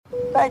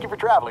Thank you for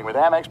traveling with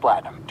Amex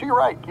Platinum. To your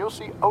right, you'll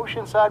see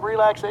oceanside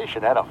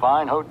relaxation at a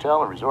fine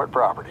hotel and resort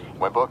property.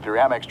 When booked through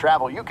Amex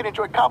Travel, you can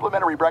enjoy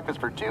complimentary breakfast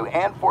for 2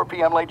 and 4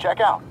 p.m. late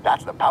checkout.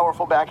 That's the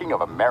powerful backing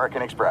of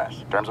American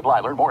Express. Terms apply.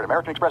 Learn more at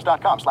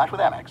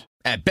americanexpress.com/withAmex.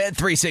 At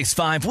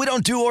Bet365, we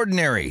don't do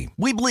ordinary.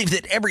 We believe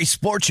that every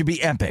sport should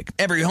be epic.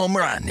 Every home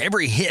run,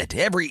 every hit,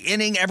 every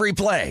inning, every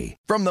play.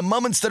 From the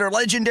moments that are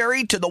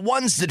legendary to the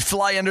ones that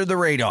fly under the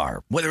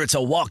radar. Whether it's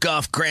a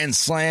walk-off grand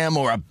slam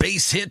or a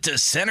base hit to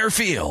center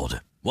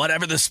field.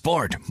 Whatever the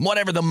sport,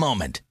 whatever the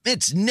moment.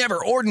 It's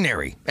never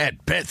ordinary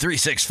at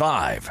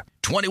Bet365.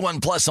 21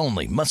 plus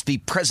only. Must be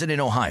present in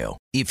Ohio.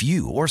 If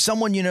you or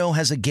someone you know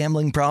has a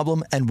gambling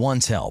problem and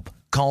wants help,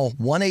 call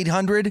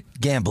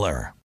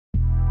 1-800-GAMBLER.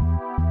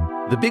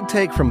 The Big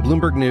Take from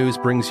Bloomberg News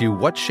brings you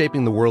what's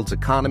shaping the world's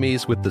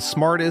economies with the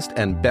smartest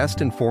and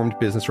best-informed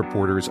business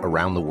reporters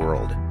around the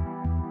world.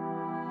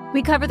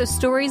 We cover the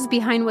stories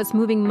behind what's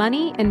moving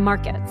money and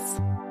markets.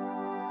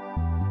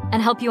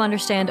 And help you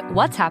understand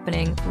what's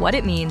happening, what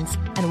it means,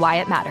 and why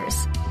it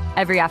matters.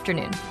 Every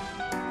afternoon.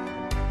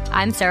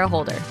 I'm Sarah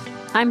Holder.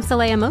 I'm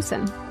Saleha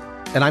Mohsin.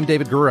 And I'm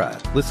David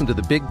Gura. Listen to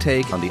The Big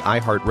Take on the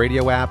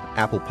iHeartRadio app,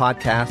 Apple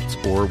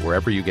Podcasts, or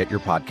wherever you get your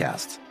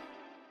podcasts.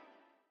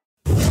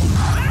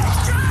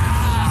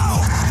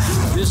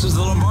 This is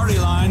the Lombardi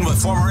Line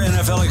with former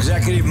NFL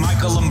executive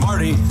Michael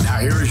Lombardi. Now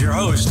here is your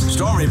host,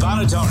 Stormy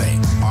Buonantony,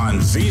 on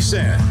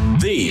VSiN,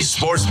 the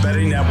Sports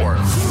Betting Network.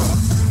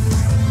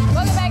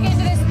 Welcome back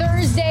into this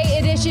Thursday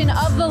edition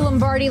of the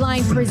Lombardi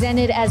Line,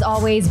 presented as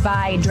always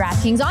by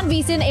DraftKings on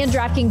VSiN and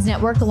DraftKings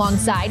Network,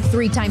 alongside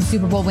three-time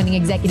Super Bowl winning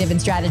executive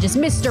and strategist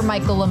Mr.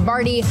 Michael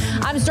Lombardi.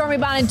 I'm Stormy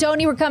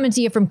Buonantony. We're coming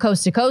to you from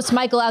coast to coast.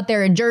 Michael out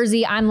there in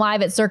Jersey. I'm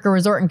live at Circa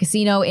Resort and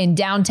Casino in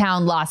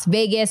downtown Las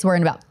Vegas. We're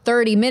in about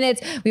 30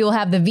 minutes. We will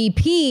have the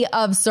VP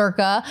of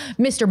Circa,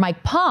 Mr.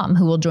 Mike Palm,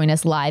 who will join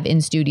us live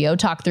in studio,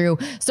 talk through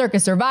Circa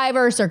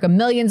Survivor, Circa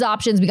Millions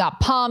options. We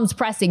got Palms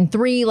pressing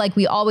 3 like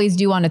we always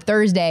do on a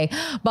Thursday.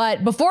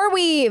 But before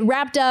we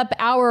wrapped up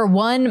hour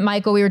one,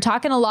 Michael, we were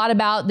talking a lot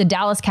about the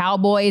Dallas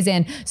Cowboys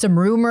and some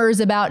rumors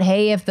about,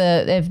 hey, if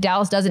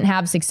Dallas doesn't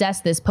have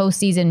success this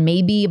postseason,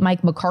 maybe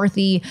Mike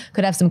McCarthy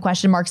could have some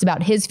question marks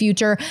about his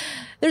future.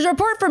 There's a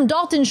report from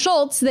Dalton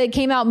Schultz that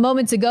came out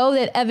moments ago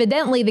that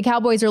evidently the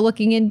Cowboys are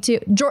looking into,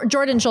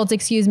 Jordan Schultz,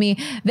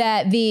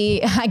 that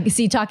I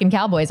see talking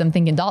Cowboys, I'm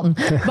thinking Dalton,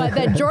 but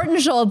that Jordan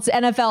Schultz,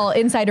 NFL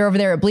insider over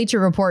there at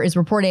Bleacher Report, is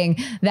reporting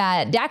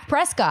that Dak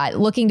Prescott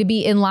looking to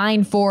be in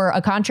line for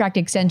a contract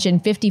extension,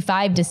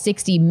 $55 to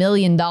 $60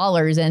 million.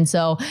 And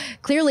so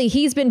clearly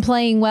he's been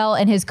playing well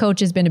and his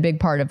coach has been a big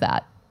part of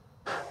that.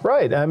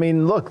 Right. I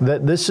mean, look,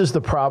 this is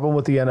the problem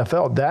with the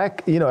NFL.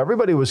 Dak,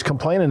 everybody was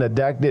complaining that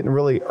Dak didn't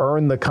really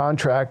earn the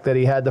contract that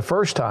he had the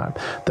first time,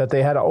 that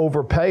they had to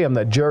overpay him,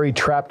 that Jerry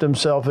trapped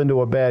himself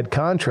into a bad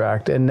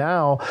contract. And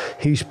now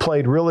he's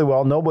played really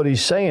well.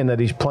 Nobody's saying that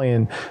he's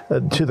playing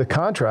to the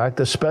contract,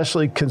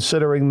 especially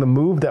considering the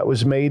move that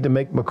was made to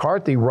make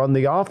McCarthy run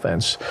the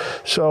offense.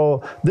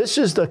 So this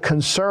is the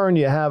concern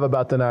you have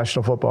about the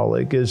National Football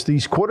League, is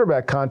these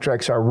quarterback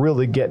contracts are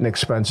really getting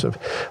expensive.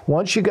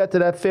 Once you get to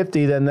that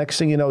 50, then next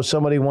thing you know,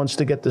 somebody wants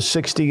to get to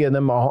 60 and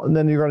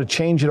then you're going to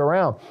change it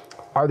around.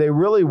 Are they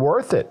really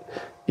worth it?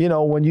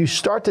 When you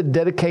start to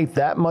dedicate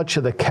that much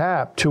of the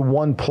cap to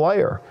one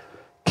player,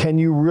 can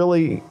you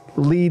really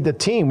lead the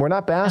team? We're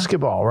not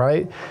basketball,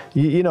 right?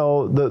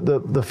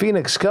 The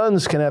Phoenix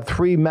Suns can have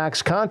 3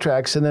 max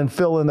contracts and then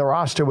fill in the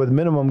roster with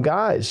minimum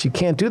guys. You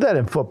can't do that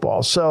in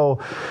football. So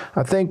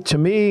I think, to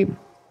me,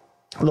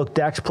 look,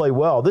 Dak's played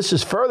well. This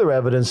is further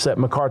evidence that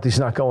McCarthy's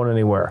not going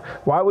anywhere.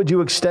 Why would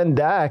you extend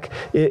Dak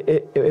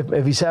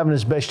if he's having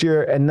his best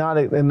year and not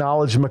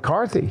acknowledge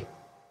McCarthy?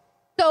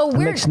 So it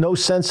makes no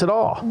sense at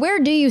all. Where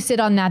do you sit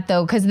on that,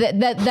 though? Because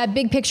that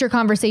big picture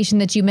conversation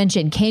that you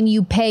mentioned, can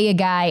you pay a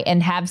guy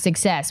and have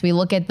success? We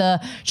look at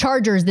the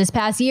Chargers this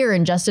past year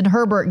and Justin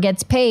Herbert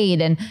gets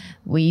paid, and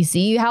we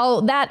see how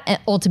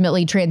that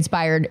ultimately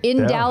transpired.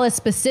 In Dallas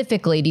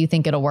specifically, do you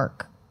think it'll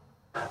work?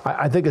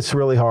 I think it's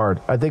really hard.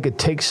 I think it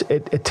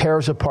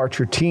tears apart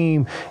your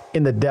team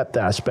in the depth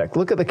aspect.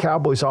 Look at the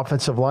Cowboys'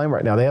 offensive line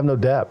right now. They have no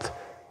depth.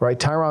 Right,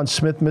 Tyron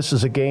Smith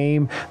misses a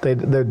game.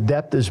 Their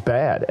depth is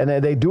bad, and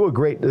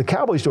the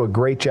Cowboys do a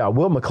great job.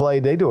 Will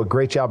McClay, they do a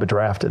great job at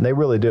drafting. They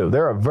really do.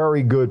 They're a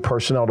very good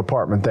personnel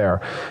department there.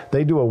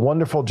 They do a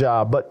wonderful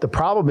job. But the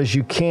problem is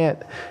you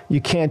can't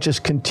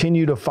just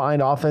continue to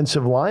find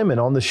offensive linemen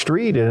on the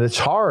street, and it's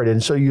hard.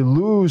 And so you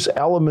lose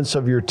elements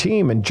of your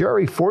team. And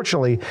Jerry,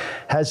 fortunately,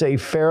 has a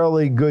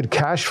fairly good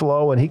cash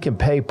flow, and he can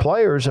pay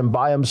players and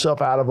buy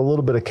himself out of a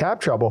little bit of cap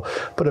trouble.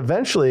 But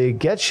eventually, it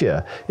gets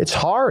you. It's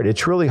hard.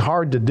 It's really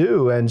hard to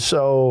do. And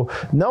so,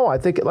 no, I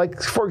think,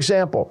 like, for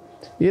example,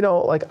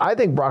 I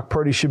think Brock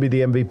Purdy should be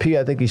the MVP.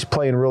 I think he's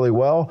playing really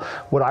well.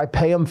 Would I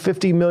pay him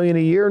 $50 million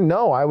a year?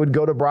 No, I would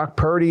go to Brock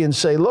Purdy and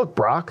say, look,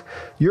 Brock,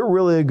 you're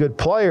really a good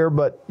player,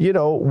 but,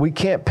 we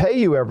can't pay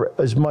you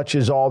as much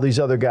as all these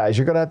other guys.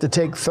 You're going to have to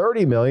take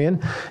 $30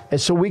 million, and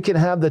so we can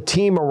have the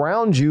team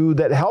around you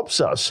that helps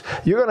us.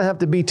 You're going to have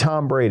to be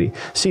Tom Brady.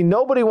 See,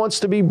 nobody wants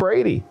to be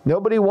Brady.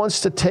 Nobody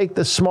wants to take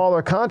the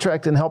smaller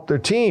contract and help their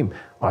team.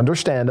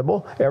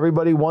 Understandable.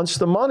 Everybody wants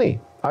the money.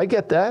 I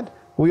get that.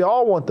 We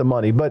all want the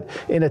money. But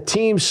in a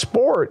team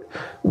sport,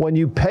 when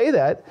you pay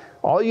that,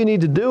 all you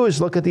need to do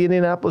is look at the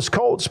Indianapolis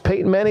Colts.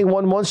 Peyton Manning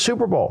won 1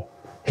 Super Bowl.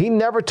 He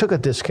never took a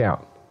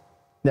discount.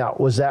 Now,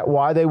 was that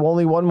why they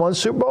only won 1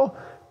 Super Bowl?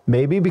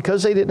 Maybe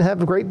because they didn't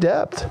have great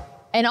depth.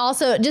 And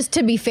also, just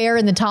to be fair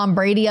in the Tom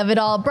Brady of it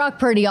all, Brock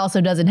Purdy also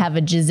doesn't have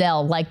a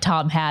Giselle like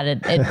Tom had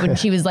it when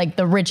she was like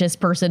the richest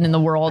person in the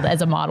world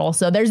as a model.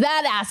 So there's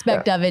that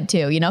aspect of it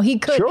too. He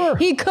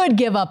could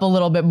give up a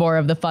little bit more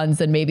of the funds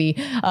than maybe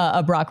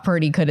a Brock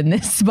Purdy could in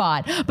this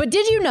spot. But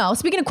did you know,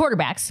 speaking of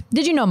quarterbacks,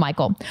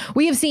 Michael,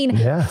 we have seen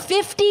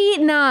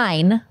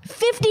 59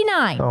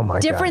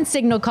 different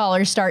signal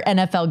callers start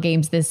NFL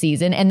games this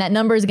season. And that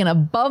number is going to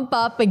bump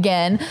up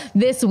again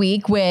this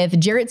week with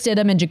Jarrett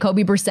Stidham and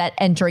Jacoby Brissett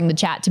entering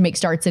the chat to make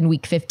starts in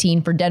week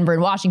 15 for Denver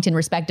and Washington,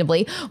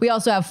 respectively. We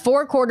also have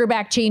 4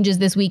 quarterback changes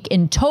this week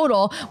in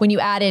total when you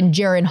add in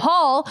Jaron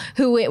Hall,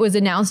 who it was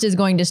announced is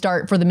going to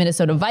start for the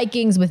Minnesota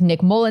Vikings with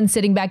Nick Mullen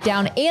sitting back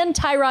down, and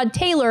Tyrod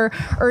Taylor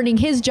earning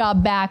his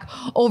job back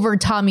over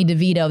Tommy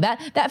DeVito.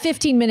 That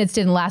 15 minutes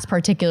didn't last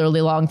particularly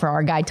long for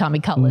our guy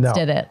Tommy Cutlets,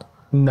 did it?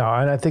 No,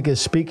 and I think his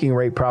speaking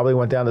rate probably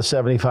went down to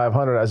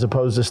 7,500 as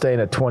opposed to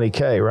staying at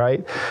 20K,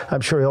 right?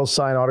 I'm sure he'll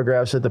sign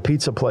autographs at the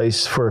pizza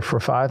place for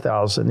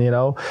 5,000,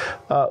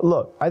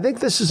 Look, I think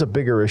this is a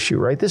bigger issue,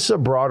 right? This is a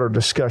broader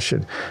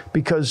discussion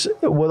because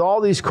with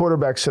all these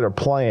quarterbacks that are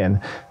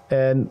playing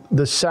and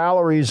the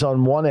salaries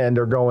on one end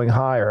are going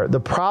higher, the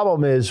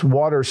problem is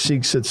water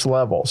seeks its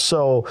level.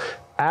 So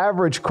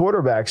average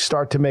quarterbacks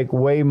start to make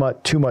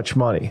too much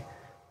money.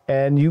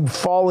 And you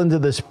fall into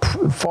this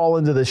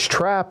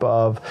trap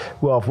of,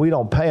 well, if we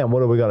don't pay him,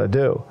 what are we going to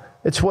do?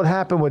 It's what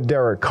happened with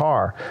Derek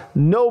Carr.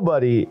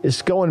 Nobody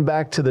is going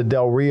back to the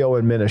Del Rio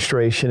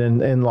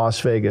administration in Las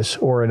Vegas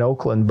or in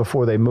Oakland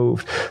before they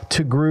moved,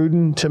 to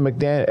Gruden, to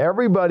McDaniel.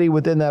 Everybody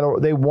within that,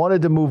 they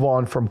wanted to move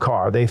on from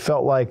Carr. They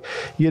felt like,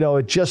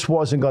 it just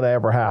wasn't going to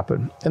ever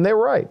happen. And they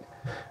were right.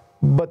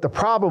 But the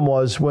problem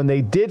was when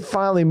they did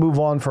finally move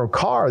on from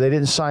Carr, they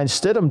didn't sign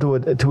Stidham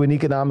to an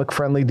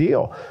economic-friendly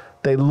deal.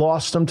 They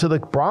lost them to the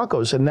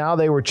Broncos, and now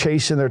they were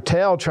chasing their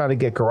tail trying to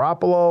get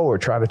Garoppolo or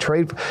trying to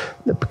trade.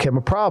 It became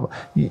a problem.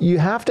 You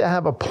have to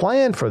have a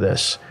plan for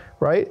this,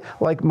 right?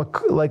 Like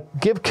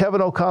give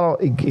Kevin O'Connell,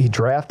 he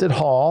drafted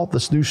Hall,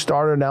 this new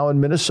starter now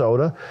in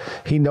Minnesota.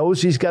 He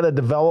knows he's got to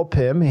develop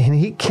him, and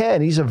he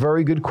can. He's a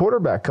very good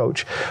quarterback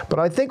coach. But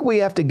I think we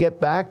have to get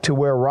back to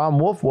where Ron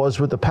Wolf was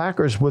with the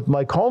Packers with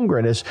Mike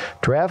Holmgren, is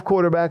draft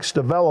quarterbacks,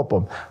 develop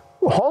them.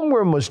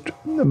 Wolf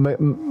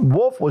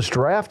was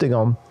drafting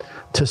them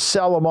to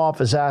sell them off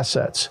as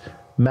assets.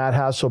 Matt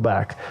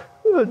Hasselbeck,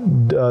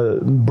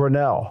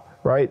 Brunell,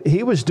 right?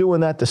 He was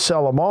doing that to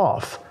sell them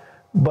off.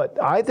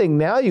 But I think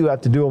now you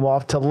have to do them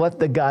off to let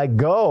the guy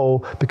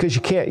go because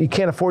you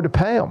can't afford to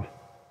pay him.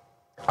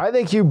 I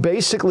think you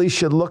basically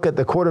should look at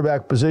the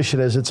quarterback position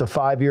as it's a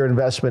 5-year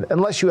investment,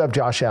 unless you have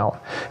Josh Allen,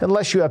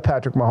 unless you have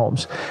Patrick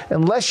Mahomes,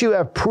 unless you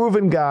have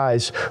proven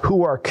guys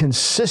who are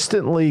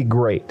consistently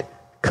great.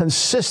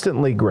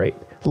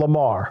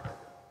 Lamar,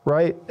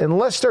 right?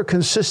 Unless they're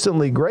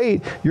consistently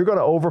great, you're going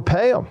to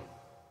overpay them.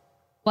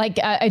 Like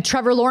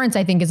Trevor Lawrence,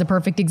 I think, is a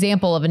perfect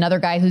example of another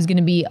guy who's going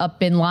to be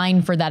up in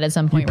line for that at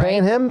some point. You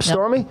paying him,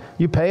 Stormy?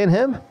 You paying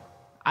him?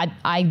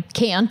 I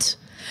can't.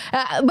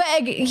 But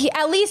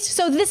at least,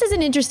 so this is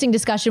an interesting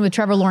discussion with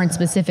Trevor Lawrence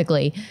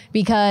specifically,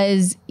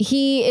 because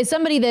he is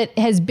somebody that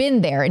has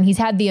been there and he's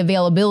had the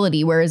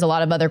availability, whereas a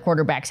lot of other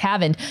quarterbacks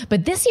haven't.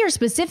 But this year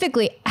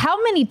specifically,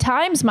 how many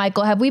times,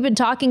 Michael, have we been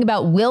talking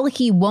about won't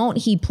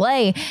he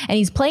play? And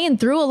he's playing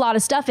through a lot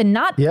of stuff and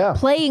not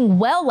playing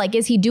well. Like,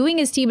 is he doing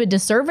his team a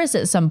disservice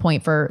at some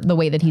point for the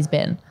way that he's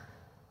been?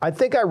 I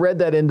think I read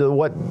that into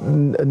what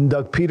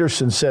Doug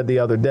Peterson said the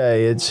other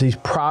day. He's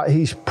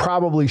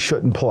probably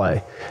shouldn't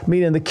play.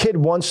 Meaning the kid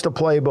wants to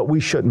play, but we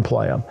shouldn't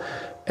play him.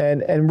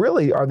 And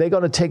really, are they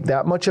going to take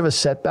that much of a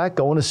setback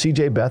going to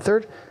C.J.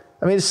 Beathard?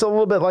 I mean, it's a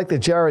little bit like the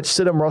Jarrett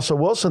Stidham, Russell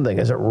Wilson thing.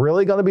 Is it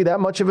really going to be that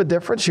much of a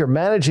difference? You're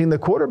managing the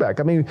quarterback.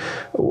 I mean,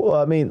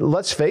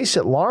 let's face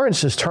it.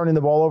 Lawrence is turning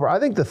the ball over.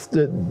 I think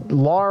the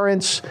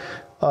Lawrence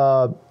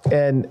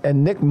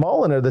and Nick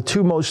Mullen are the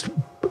two most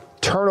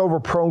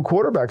turnover-prone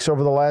quarterbacks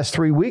over the last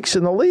 3 weeks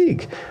in the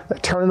league. They're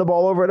turning the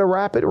ball over at a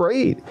rapid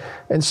rate.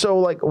 And so,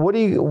 like, what do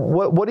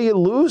you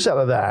lose out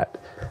of that?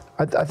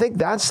 I think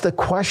that's the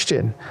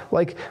question.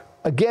 Like,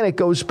 again, it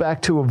goes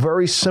back to a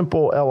very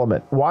simple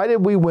element. Why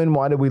did we win?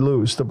 Why did we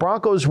lose? The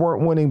Broncos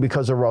weren't winning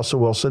because of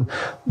Russell Wilson.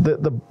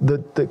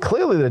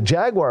 Clearly, the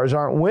Jaguars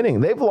aren't winning.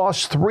 They've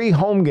lost 3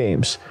 home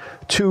games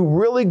to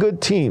really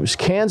good teams: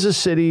 Kansas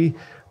City,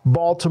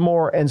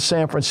 Baltimore and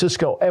San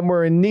Francisco, and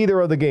were in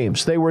neither of the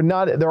games. They were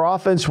not. Their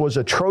offense was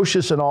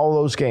atrocious in all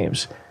those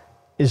games.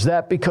 Is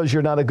that because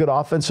you're not a good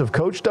offensive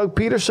coach, Doug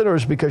Peterson, or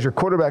is it because your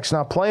quarterback's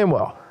not playing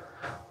well?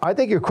 I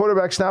think your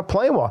quarterback's not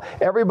playing well.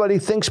 Everybody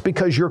thinks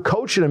because you're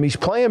coaching him, he's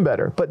playing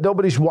better, but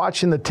nobody's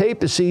watching the tape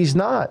to see he's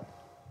not.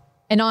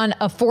 And on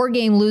a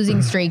 4-game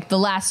losing streak, the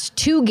last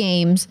 2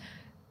 games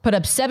put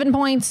up 7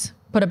 points,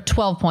 put up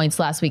 12 points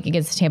last week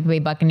against the Tampa Bay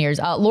Buccaneers.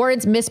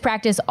 Lawrence missed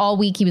practice all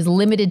week. He was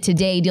limited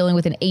today dealing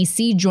with an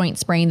AC joint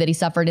sprain that he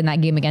suffered in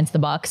that game against the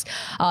Bucs.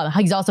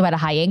 He's also had a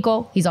high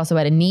ankle. He's also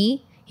had a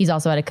knee. He's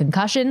also had a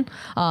concussion.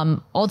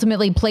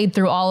 Ultimately played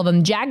through all of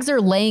them. Jags are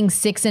laying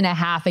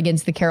 6.5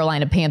 against the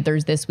Carolina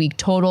Panthers this week.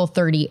 Total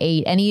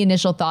 38. Any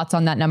initial thoughts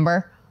on that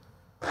number?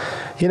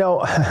 You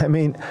know, I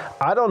mean,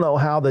 I don't know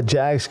how the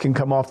Jags can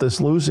come off this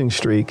losing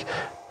streak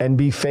and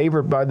be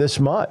favored by this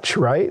much,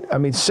 right? I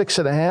mean,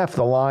 6.5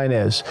 the line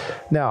is.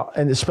 Now,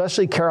 and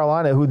especially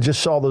Carolina, who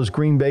just saw those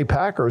Green Bay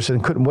Packers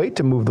and couldn't wait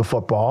to move the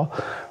football,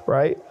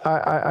 right?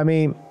 I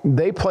mean,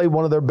 they played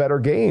one of their better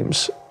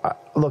games.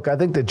 Look, I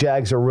think the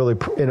Jags are really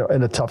in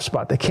a tough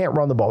spot. They can't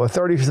run the ball.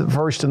 They're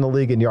 31st in the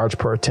league in yards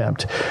per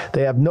attempt.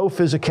 They have no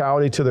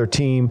physicality to their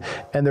team,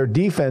 and their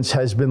defense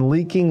has been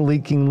leaking.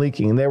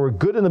 And they were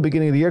good in the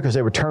beginning of the year because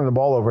they were turning the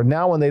ball over.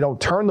 Now when they don't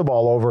turn the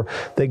ball over,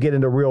 they get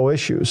into real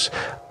issues.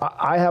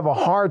 I have a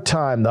hard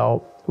time,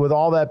 though, with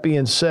all that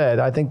being said.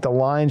 I think the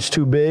line's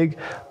too big.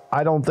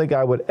 I don't think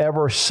I would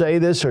ever say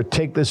this or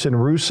take this in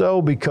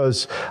Russo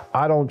because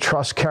I don't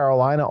trust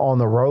Carolina on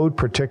the road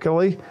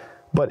particularly.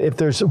 But if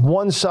there's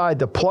one side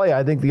to play,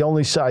 I think the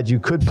only side you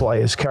could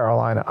play is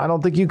Carolina. I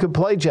don't think you could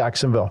play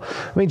Jacksonville.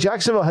 I mean,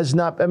 Jacksonville has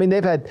not. I mean,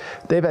 they've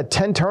had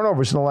 10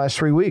 turnovers in the last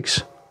 3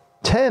 weeks.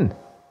 10.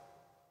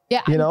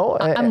 Yeah, you know,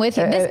 I'm with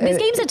you. This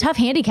game's a tough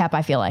handicap,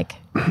 I feel like.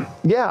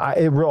 Yeah,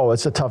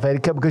 it's a tough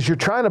handicap because you're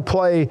trying to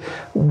play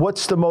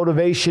what's the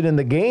motivation in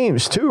the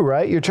games too,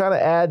 right? You're trying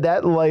to add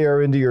that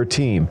layer into your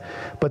team.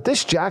 But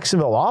this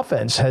Jacksonville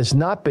offense has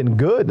not been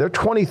good. They're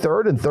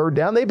 23rd in third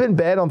down. They've been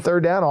bad on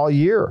third down all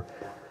year.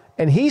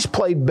 And he's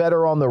played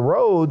better on the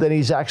road than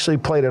he's actually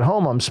played at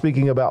home. I'm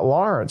speaking about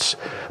Lawrence.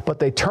 But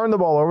they turn the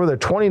ball over. They're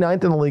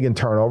 29th in the league in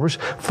turnovers.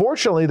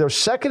 Fortunately, they're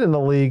second in the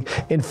league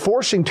in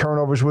forcing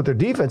turnovers with their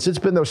defense. It's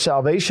been their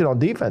salvation on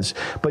defense.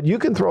 But you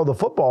can throw the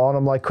football on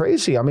them like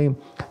crazy. I mean,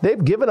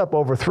 they've given up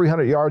over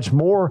 300 yards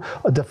more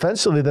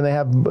defensively than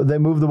they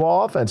move the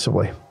ball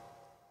offensively.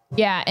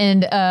 Yeah,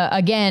 and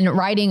again,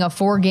 riding a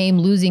 4-game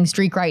losing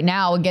streak right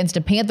now against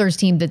a Panthers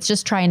team that's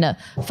just trying to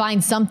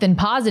find something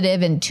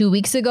positive. And 2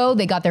 weeks ago,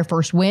 they got their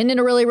first win in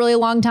a really, really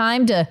long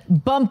time to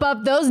bump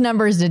up those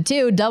numbers to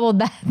 2, doubled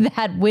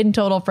that win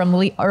total from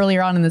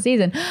earlier on in the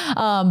season.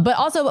 But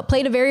also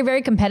played a very,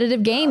 very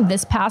competitive game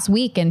this past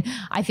week. And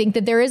I think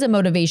that there is a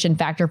motivation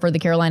factor for the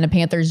Carolina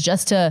Panthers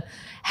just to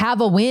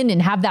have a win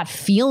and have that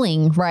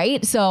feeling,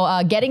 right?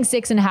 So getting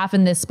 6.5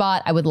 in this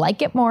spot, I would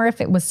like it more if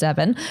it was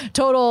 7.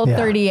 Total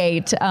 38.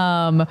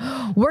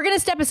 We're going to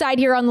step aside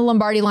here on the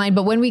Lombardi line,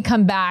 but when we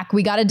come back,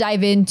 we got to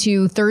dive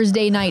into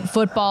Thursday night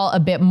football a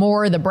bit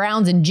more. The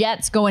Browns and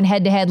Jets going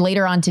head to head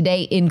later on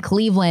today in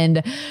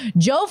Cleveland.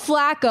 Joe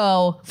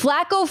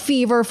Flacco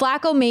fever,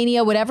 Flacco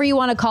mania, whatever you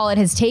want to call it,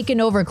 has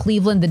taken over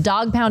Cleveland. The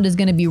dog pound is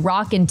going to be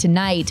rocking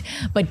tonight,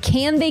 but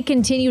can they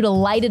continue to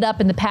light it up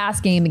in the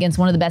pass game against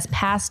one of the best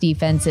pass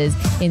defenses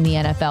in the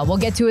NFL? We'll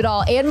get to it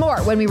all and more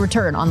when we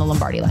return on the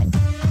Lombardi line.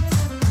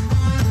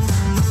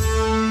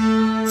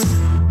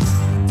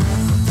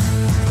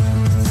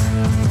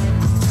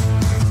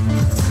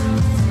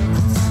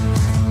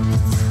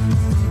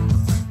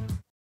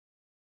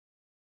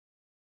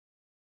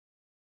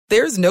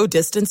 There's no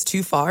distance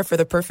too far for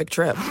the perfect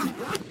trip.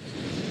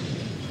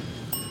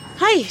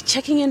 Hi,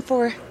 checking in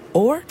for...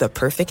 Or the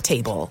perfect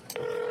table.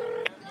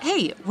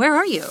 Hey, where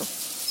are you?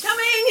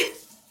 Coming!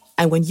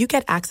 And when you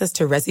get access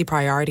to Resi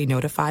Priority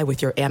Notify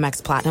with your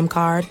Amex Platinum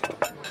card...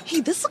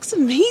 Hey, this looks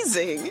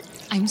amazing!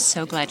 I'm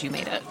so glad you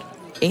made it.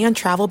 And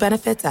travel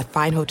benefits at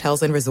fine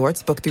hotels and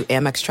resorts booked through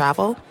Amex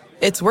Travel,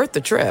 it's worth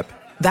the trip.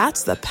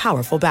 That's the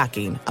powerful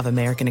backing of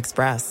American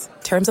Express.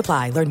 Terms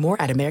apply. Learn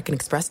more at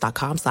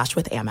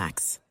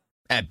americanexpress.com/withAmex.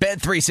 At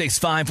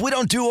Bet365, we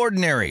don't do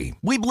ordinary.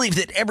 We believe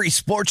that every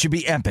sport should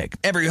be epic.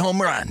 Every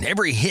home run,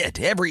 every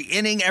hit, every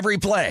inning, every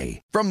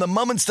play. From the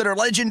moments that are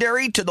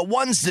legendary to the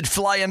ones that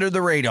fly under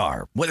the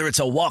radar. Whether it's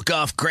a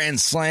walk-off grand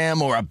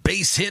slam or a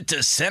base hit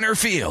to center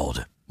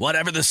field.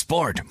 Whatever the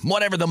sport,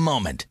 whatever the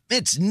moment.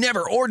 It's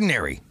never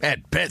ordinary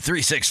at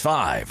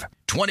Bet365.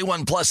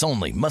 21 plus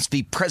only. Must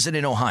be present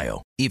in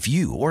Ohio. If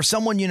you or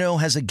someone you know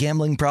has a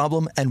gambling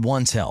problem and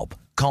wants help,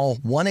 call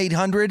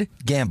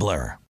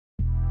 1-800-GAMBLER.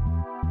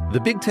 The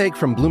Big Take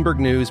from Bloomberg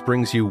News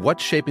brings you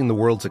what's shaping the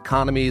world's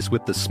economies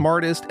with the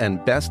smartest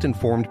and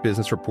best-informed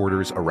business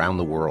reporters around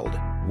the world.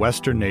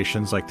 Western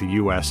nations like the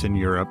U.S. and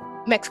Europe.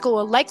 Mexico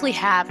will likely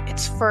have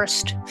its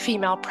first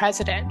female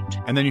president.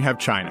 And then you have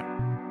China.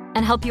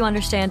 And help you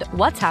understand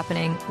what's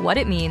happening, what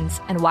it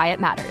means, and why it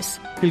matters.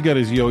 He'll get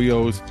his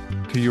yo-yos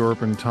to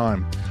Europe in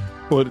time.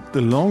 But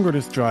the longer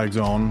this drags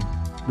on,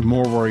 the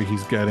more worry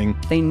he's getting.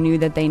 They knew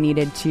that they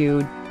needed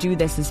to do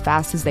this as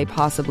fast as they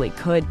possibly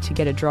could to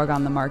get a drug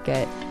on the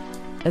market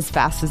as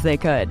fast as they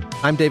could.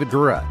 I'm David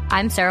Gura.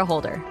 I'm Sarah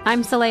Holder.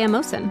 I'm Saleha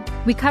Mohsen.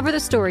 We cover the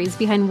stories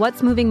behind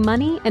what's moving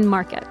money and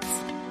markets.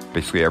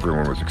 Basically,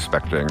 everyone was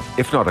expecting,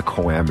 if not a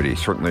calamity,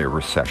 certainly a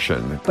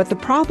recession. But the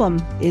problem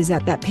is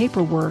that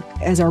paperwork,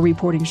 as our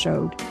reporting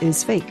showed,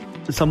 is fake.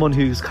 As someone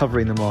who's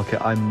covering the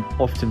market, I'm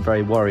often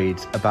very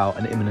worried about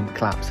an imminent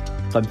collapse.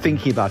 So I'm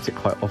thinking about it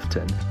quite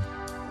often.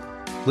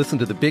 Listen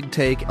to The Big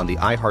Take on the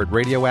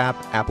iHeartRadio app,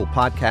 Apple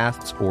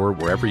Podcasts, or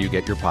wherever you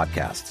get your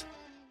podcasts.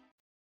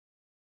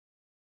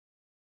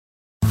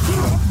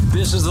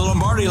 This is the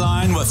Lombardi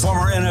Line with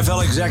former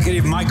NFL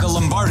executive Michael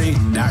Lombardi.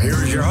 Now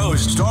here's your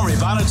host, Stormy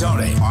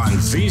Buonantony, on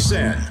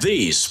VSiN,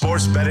 the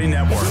Sports Betting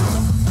Network.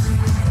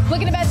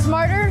 Looking to bet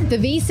smarter? The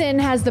VSiN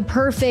has the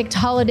perfect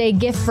holiday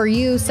gift for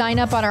you. Sign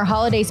up on our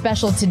holiday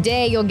special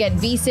today. You'll get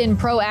VSiN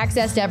Pro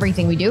access to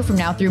everything we do from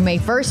now through May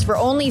 1st for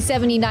only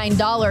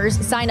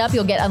 $79. Sign up,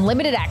 you'll get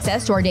unlimited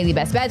access to our daily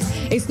best bets,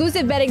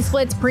 exclusive betting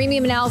splits,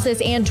 premium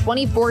analysis, and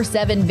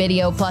 24/7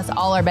 video, plus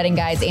all our betting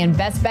guides and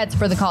best bets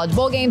for the college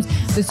bowl games,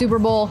 the Super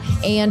Bowl,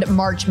 and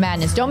March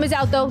Madness. Don't miss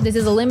out, though. This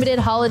is a limited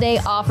holiday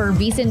offer.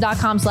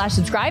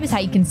 VSiN.com/subscribe is how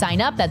you can sign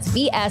up. That's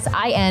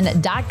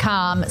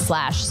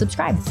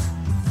VSIN.com/subscribe.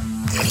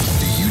 Do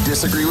you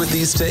disagree with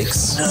these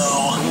takes?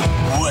 No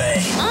way.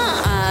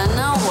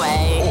 No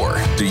way. Or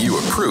do you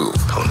approve?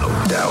 Oh, no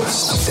doubt.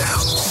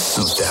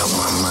 No doubt in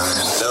my mind.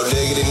 No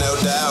diggity, no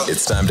doubt.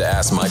 It's time to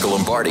ask Michael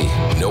Lombardi.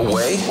 No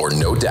way or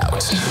no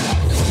doubt.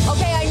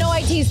 Okay, I know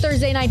I teased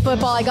Thursday Night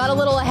Football. I got a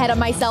little ahead of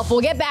myself.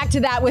 We'll get back to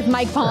that with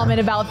Mike Palm in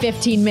about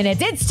 15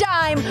 minutes. It's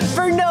time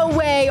for No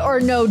Way or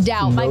No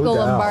Doubt. Michael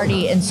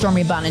Lombardi and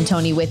Stormy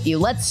Buonantony with you.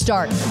 Let's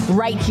start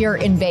right here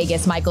in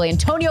Vegas, Michael.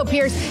 Antonio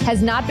Pierce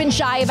has not been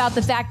shy about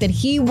the fact that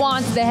he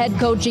wants the head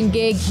coaching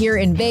gig here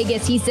in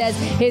Vegas. He says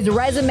his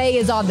resume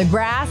is on the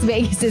grass.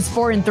 Vegas is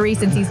 4-3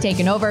 since he's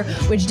taken over,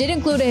 which did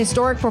include a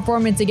historic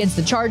performance against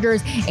the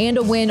Chargers and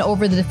a win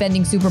over the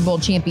defending Super Bowl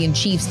champion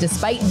Chiefs,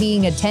 despite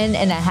being a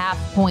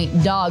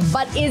 10.5-point dog.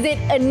 But is it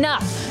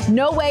enough?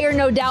 No way or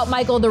no doubt,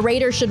 Michael, the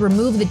Raiders should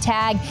remove the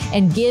tag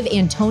and give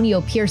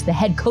Antonio Pierce the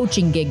head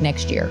coaching gig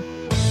next year.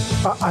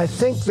 I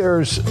think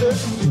there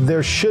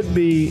should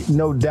be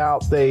no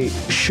doubt they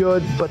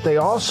should, but they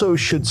also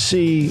should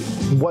see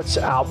what's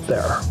out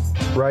there,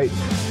 right?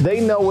 They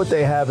know what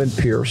they have in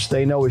Pierce.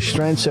 They know his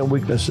strengths and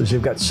weaknesses.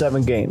 They've got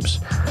 7 games.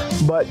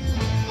 But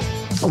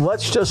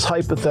let's just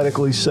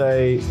hypothetically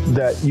say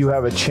that you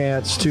have a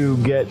chance to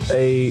get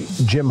a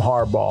Jim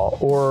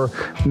Harbaugh, or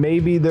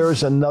maybe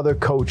there's another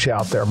coach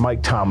out there,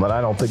 Mike Tomlin.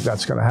 I don't think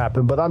that's going to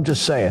happen, but I'm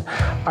just saying,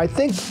 I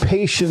think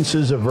patience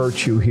is a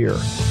virtue here.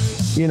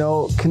 You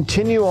know,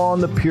 continue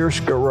on the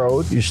Pierce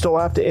road. You still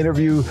have to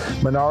interview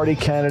minority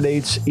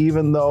candidates,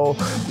 even though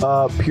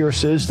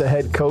Pierce is the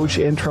head coach,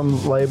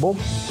 interim label.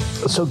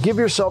 So give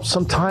yourself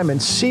some time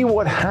and see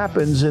what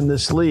happens in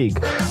this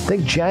league. I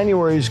think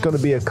January is going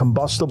to be a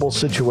combustible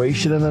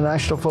situation in the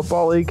National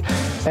Football League,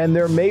 and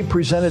there may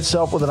present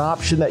itself with an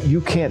option that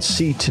you can't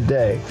see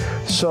today.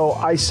 So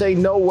I say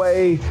no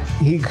way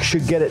he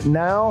should get it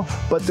now,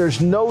 but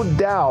there's no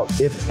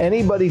doubt if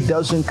anybody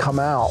doesn't come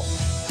out,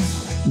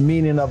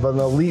 meaning of an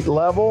elite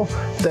level,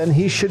 then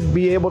he should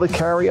be able to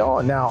carry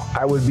on. Now,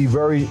 I would be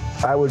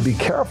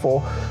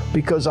careful,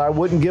 because I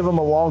wouldn't give him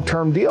a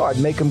long-term deal. I'd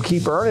make him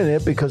keep earning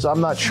it, because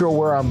I'm not sure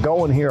where I'm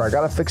going here. I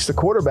got to fix the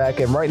quarterback,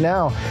 and right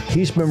now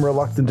he's been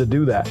reluctant to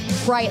do that.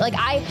 Right. Like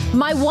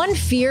my one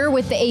fear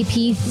with the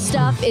AP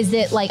stuff is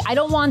that, like, I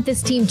don't want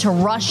this team to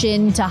rush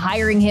into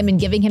hiring him and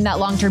giving him that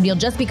long-term deal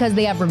just because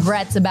they have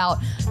regrets about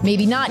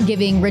maybe not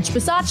giving Rich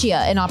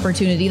Bisaccia an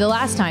opportunity the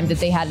last time that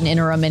they had an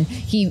interim, and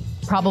he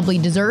probably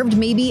deserved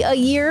maybe a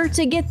year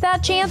to get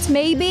that chance,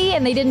 maybe,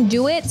 and they didn't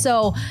do it.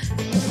 So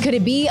could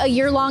it be a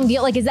year-long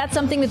deal? Like, is that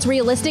something that's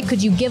realistic?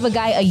 Could you give a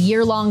guy a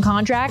year-long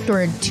contract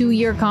or a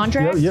 2-year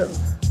contract?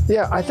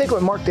 Yeah, I think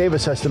when Mark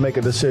Davis has to make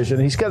a decision,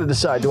 he's got to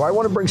decide, do I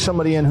want to bring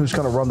somebody in who's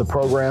going to run the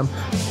program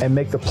and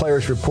make the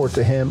players report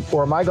to him,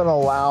 or am I going to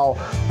allow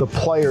the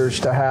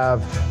players to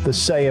have the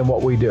say in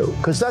what we do?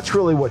 Because that's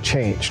really what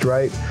changed,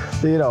 right?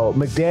 You know,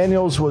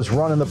 McDaniels was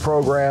running the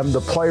program.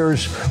 The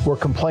players were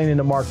complaining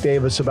to Mark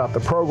Davis about the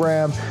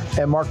program,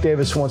 and Mark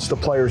Davis wants the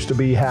players to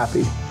be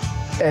happy.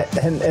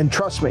 And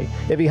trust me,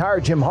 if he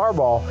hired Jim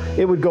Harbaugh,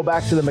 it would go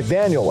back to the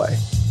McDaniel way.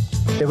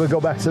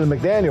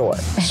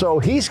 So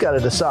he's got to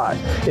decide.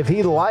 If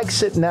he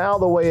likes it now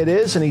the way it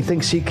is, and he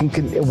thinks he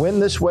can win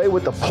this way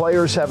with the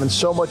players having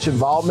so much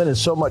involvement and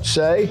so much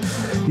say,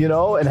 you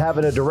know, and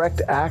having a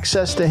direct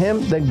access to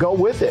him, then go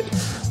with it.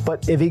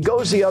 But if he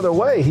goes the other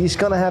way, he's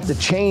going to have to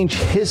change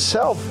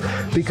himself,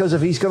 because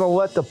if he's going to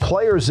let the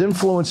players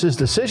influence his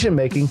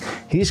decision-making,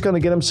 he's going to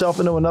get himself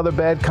into another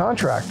bad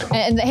contract.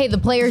 And hey, the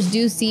players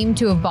do seem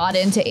to have bought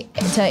into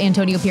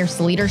Antonio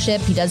Pierce's leadership.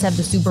 He does have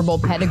the Super Bowl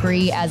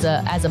pedigree as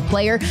a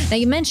player. Now,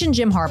 you mentioned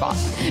Jim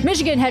Harbaugh.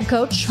 Michigan head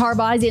coach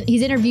Harbaugh,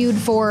 he's interviewed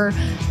for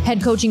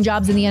head coaching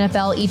jobs in the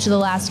NFL each of the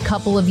last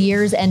couple of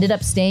years, ended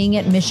up staying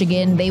at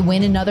Michigan. They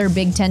win another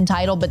Big Ten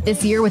title, but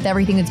this year, with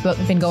everything that's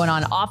been going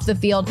on off the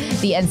field,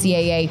 the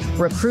NCAA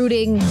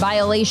recruiting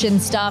violation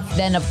stuff,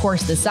 then, of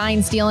course, the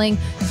sign stealing.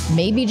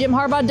 Maybe Jim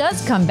Harbaugh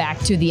does come back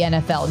to the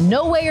NFL.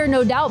 No way or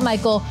no doubt,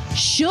 Michael.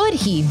 Should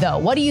he, though?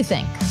 What do you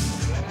think?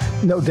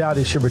 No doubt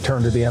he should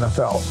return to the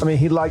NFL. I mean,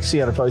 he likes the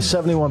NFL. He's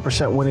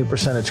 71% winning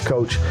percentage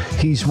coach.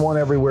 He's won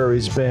everywhere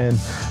he's been.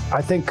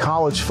 I think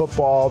college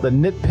football, the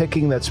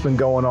nitpicking that's been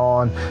going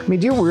on. I mean,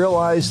 do you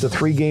realize the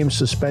 3-game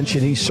suspension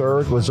he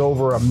served was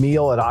over a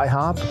meal at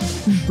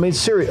IHOP? I mean,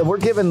 seriously, we're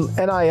giving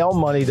NIL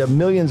money to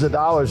millions of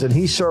dollars, and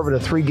he's serving a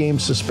 3-game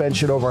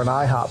suspension over an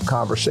IHOP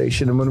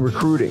conversation and when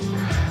recruiting.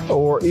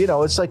 Or,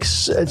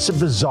 it's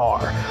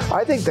bizarre.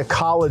 I think the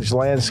college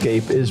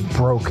landscape is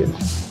broken.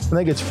 I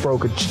think it's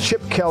broken.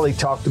 Chip Kelly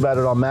talked about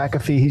it on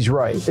McAfee. He's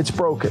right. It's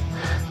broken.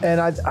 And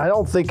I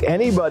don't think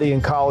anybody in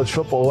college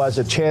football who has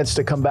a chance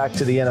to come back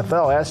to the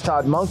NFL, ask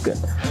Todd Monken.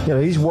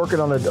 He's working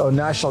on a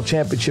national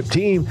championship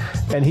team,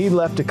 and he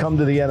left to come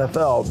to the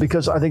NFL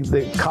because I think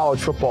the college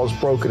football is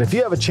broken. If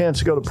you have a chance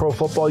to go to pro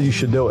football, you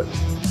should do it.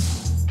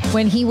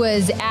 When he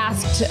was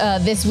asked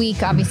this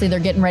week, obviously they're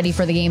getting ready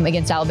for the game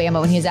against Alabama.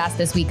 When he was asked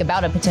this week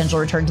about a potential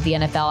return to the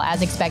NFL,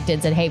 as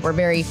expected, said, hey, we're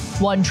very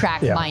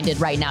one-track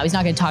minded right now. He's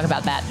not going to talk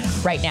about that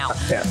right now.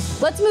 Yeah.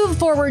 Let's move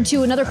forward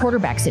to another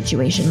quarterback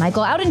situation.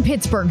 Michael, out in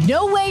Pittsburgh,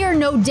 no way or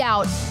no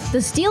doubt, the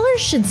Steelers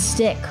should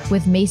stick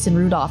with Mason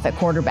Rudolph at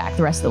quarterback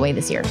the rest of the way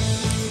this year.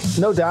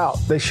 No doubt.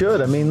 They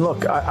should. I mean,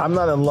 look, I'm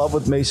not in love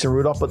with Mason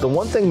Rudolph, but the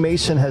one thing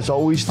Mason has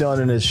always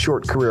done in his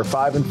short career,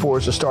 5-4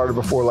 as a starter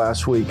before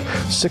last week,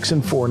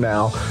 6-4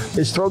 now,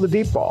 is throw the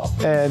deep ball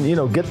and,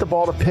 get the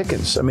ball to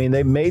Pickens. I mean,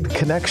 they made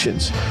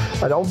connections.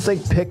 I don't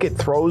think Pickett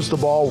throws the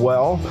ball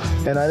well,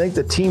 and I think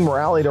the team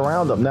rallied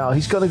around him. Now,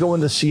 he's going to go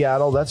into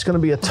Seattle. That's going to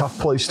be a tough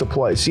place to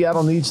play.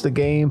 Seattle needs the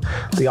game,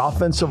 the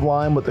offensive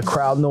line with the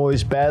crowd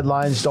noise, bad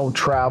lines don't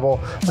travel.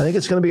 I think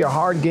it's going to be a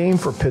hard game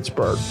for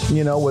Pittsburgh,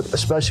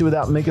 especially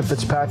without Minka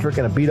Fitzpatrick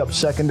and a beat-up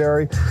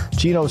secondary.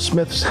 Geno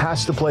Smith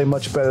has to play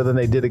much better than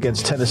they did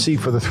against Tennessee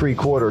for the 3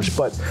 quarters.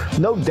 But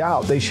no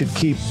doubt they should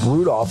keep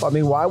Rudolph. I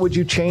mean, why would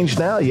you change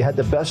now? You had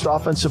the best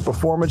offensive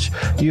performance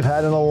you've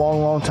had in a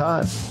long, long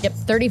time. Yep,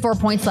 34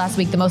 points last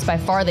week, the most by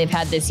far they've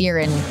had this year.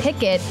 And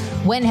Pickett,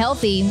 when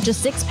healthy,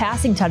 just 6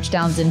 passing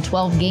touchdowns in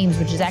 12 games,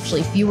 which is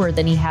actually fewer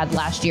than he had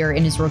last year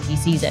in his rookie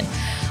season.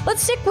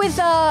 Let's stick with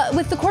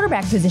the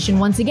quarterback position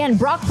once again.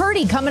 Brock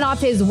Purdy coming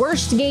off his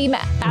worst game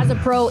as a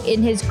pro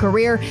in his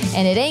career,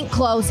 and it ain't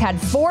close. Had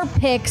 4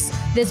 picks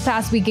this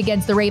past week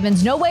against the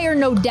Ravens. No way or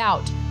no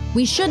doubt,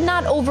 we should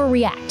not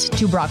overreact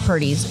to Brock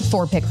Purdy's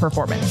 4-pick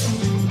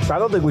performance. I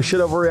don't think we should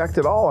overreact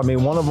at all. I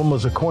mean, one of them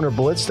was a corner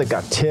blitz that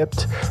got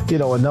tipped.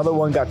 Another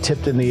one got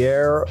tipped in the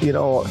air.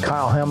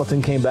 Kyle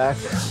Hamilton came back.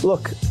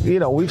 Look,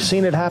 we've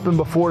seen it happen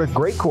before to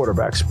great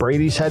quarterbacks.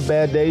 Brady's had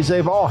bad days.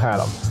 They've all had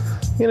them.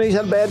 He's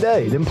had a bad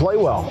day. Didn't play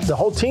well. The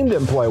whole team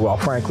didn't play well,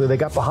 frankly. They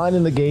got behind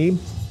in the game.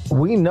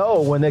 We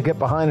know when they get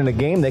behind in a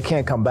game, they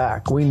can't come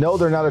back. We know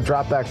they're not a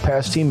drop-back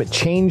pass team. It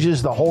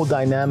changes the whole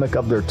dynamic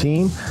of their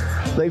team.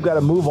 They've got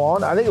to move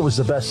on. I think it was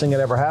the best thing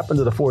that ever happened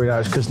to the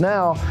 49ers because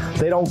now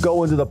they don't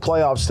go into the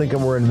playoffs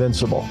thinking we're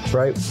invincible,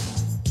 right?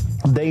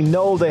 They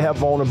know they have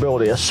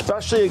vulnerability,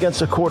 especially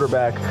against a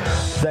quarterback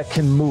that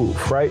can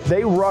move, right?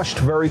 They rushed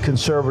very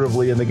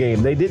conservatively in the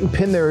game. They didn't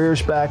pin their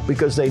ears back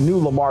because they knew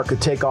Lamar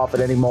could take off at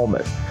any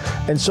moment.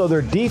 And so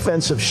their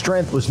defensive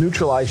strength was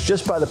neutralized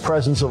just by the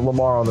presence of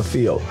Lamar on the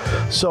field.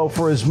 So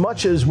for as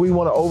much as we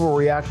want to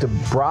overreact to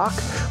Brock,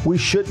 we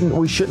shouldn't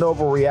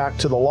overreact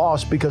to the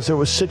loss because it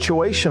was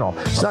situational.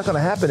 It's not going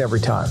to happen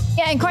every time.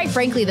 Yeah, and quite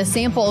frankly, the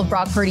sample of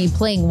Brock Purdy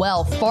playing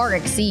well far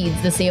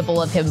exceeds the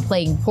sample of him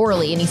playing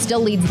poorly, and he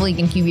still leads the league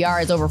in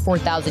QBR, is over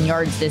 4,000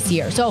 yards this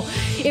year. So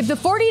if the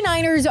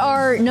 49ers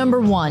are number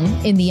 1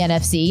 in the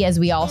NFC, as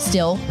we all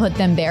still put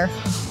them there,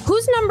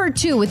 who's number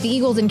 2 with the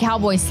Eagles and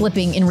Cowboys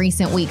slipping in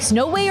recent weeks?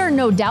 No way or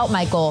no doubt,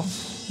 Michael,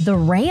 the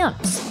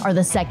Rams are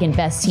the second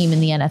best team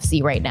in the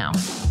NFC right now.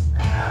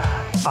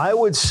 I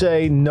would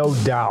say no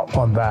doubt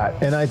on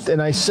that.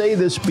 And I say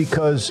this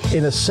because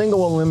in a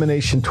single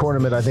elimination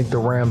tournament, I think the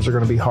Rams are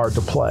going to be hard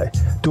to play.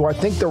 Do I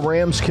think the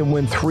Rams can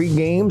win 3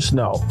 games?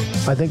 No.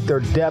 I think their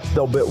depth,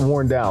 they'll bit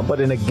worn down.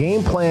 But in a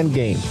game plan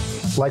game,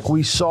 like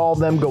we saw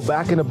them go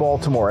back into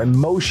Baltimore and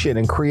motion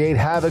and create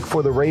havoc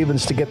for the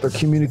Ravens to get their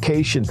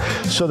communication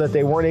so that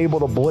they weren't able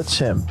to blitz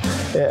him.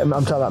 I'm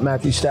talking about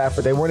Matthew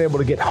Stafford. They weren't able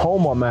to get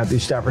home on Matthew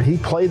Stafford. He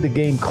played the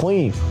game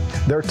clean.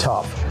 They're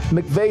tough.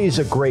 McVay is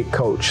a great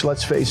coach.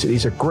 Let's face it.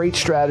 He's a great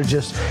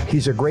strategist.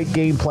 He's a great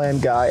game plan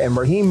guy. And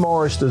Raheem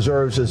Morris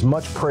deserves as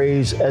much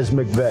praise as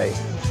McVay.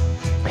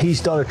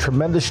 He's done a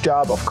tremendous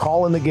job of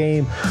calling the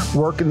game,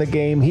 working the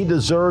game. He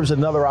deserves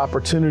another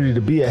opportunity to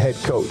be a head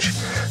coach.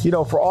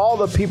 For all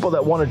the people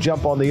that want to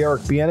jump on the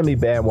Eric Bieniemy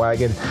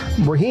bandwagon,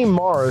 Raheem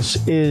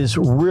Morris is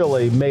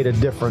really made a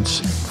difference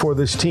for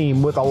this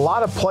team with a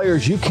lot of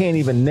players you can't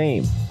even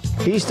name.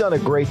 He's done a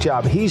great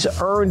job. He's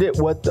earned it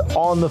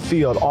on the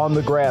field, on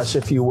the grass,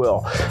 if you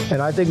will.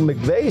 And I think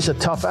McVay's a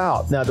tough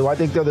out. Now, do I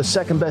think they're the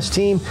second best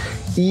team?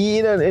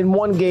 In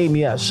one game,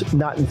 yes.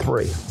 Not in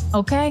 3.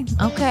 Okay.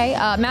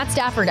 Matt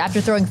Stafford,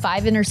 after throwing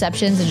 5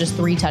 interceptions and just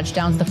 3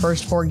 touchdowns the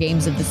first 4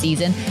 games of the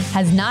season,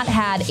 has not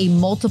had a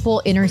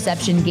multiple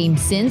interception game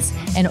since.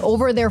 And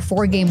over their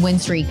 4-game win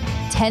streak,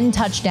 10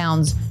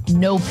 touchdowns,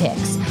 no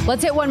picks.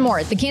 Let's hit one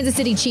more. The Kansas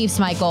City Chiefs,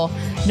 Michael.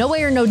 No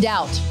way or no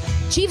doubt.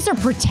 Chiefs are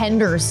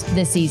pretenders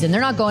this season.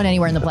 They're not going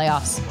anywhere in the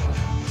playoffs.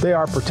 They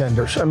are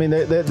pretenders. I mean,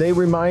 they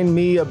remind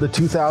me of the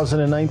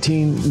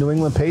 2019 New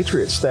England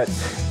Patriots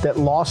that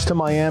lost to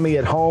Miami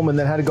at home and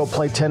then had to go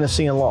play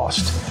Tennessee and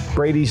lost.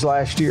 Brady's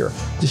last year.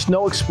 Just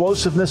no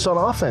explosiveness on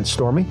offense,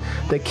 Stormy.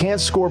 They can't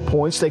score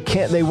points.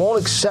 They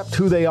won't accept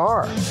who they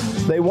are.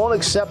 They won't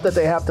accept that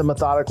they have to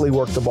methodically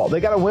work the ball.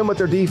 They got to win with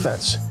their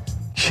defense.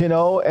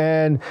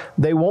 And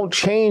they won't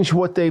change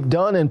what they've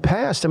done in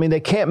past. I mean, they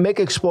can't make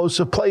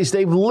explosive plays.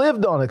 They've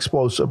lived on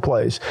explosive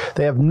plays.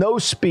 They have no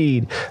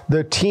speed.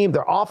 Their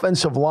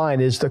offensive line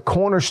is the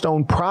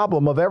cornerstone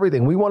problem of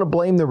everything. We want to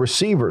blame the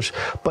receivers,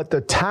 but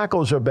the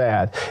tackles are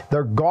bad.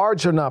 Their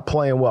guards are not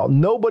playing well.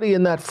 Nobody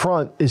in that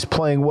front is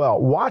playing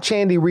well. Watch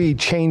Andy Reid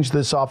change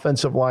this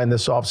offensive line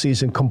this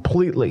offseason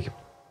completely.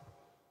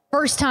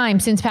 First time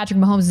since Patrick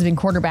Mahomes has been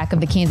quarterback of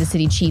the Kansas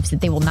City Chiefs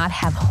that they will not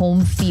have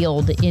home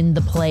field in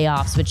the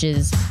playoffs, which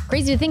is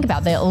crazy to think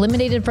about. They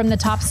eliminated from the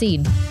top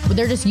seed. But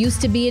they're just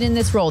used to being in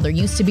this role. They're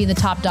used to being the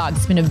top dogs.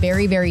 It's been a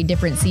very, very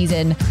different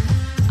season.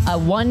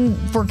 One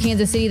for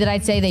Kansas City that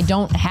I'd say they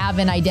don't have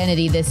an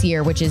identity this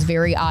year, which is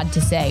very odd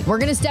to say. We're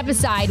going to step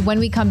aside when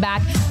we come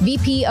back.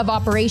 VP of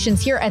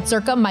Operations here at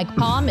Circa, Mike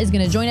Palm, is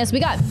going to join us. We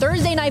got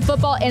Thursday Night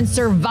Football and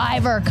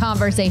Survivor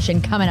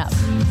conversation coming up.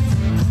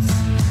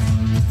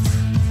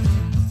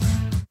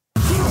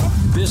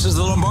 This is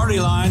the Lombardi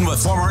Line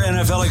with former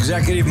NFL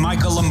executive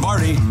Michael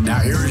Lombardi. Now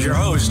here's your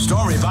host,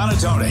 Stormy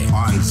Buonantony,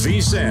 on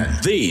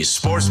VSiN, the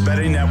Sports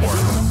Betting Network.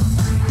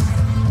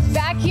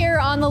 Back here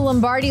on the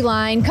Lombardi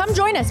Line. Come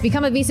join us.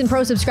 Become a VSiN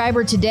Pro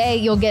subscriber today.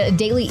 You'll get a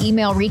daily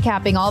email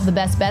recapping all of the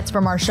best bets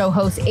from our show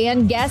hosts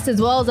and guests,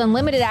 as well as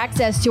unlimited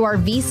access to our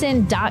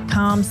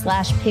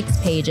vsin.com/picks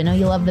page. I know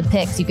you love the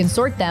picks. You can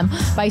sort them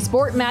by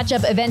sport,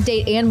 matchup, event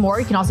date, and more.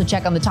 You can also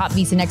check on the top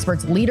VSiN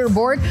experts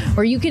leaderboard,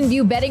 where you can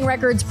view betting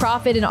records,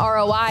 profit, and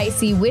ROI.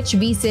 See which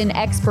VSiN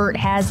expert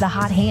has the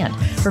hot hand.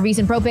 For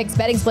VSiN Pro picks,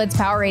 betting splits,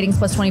 power ratings,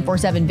 plus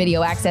 24/7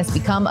 video access.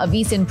 Become a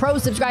VSiN Pro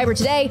subscriber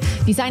today.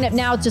 If you sign up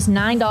now, it's just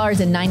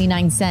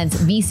 $9.99.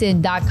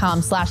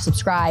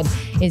 VSiN.com/subscribe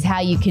is how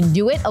you can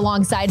do it.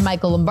 Alongside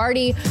Michael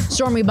Lombardi,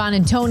 Stormy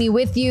Buonantony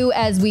with you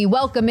as we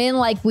welcome in,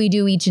 like we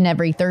do each and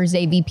every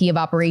Thursday, VP of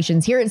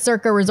Operations here at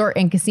Circa Resort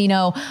and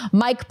Casino,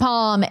 Mike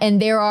Palm. And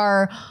there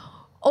are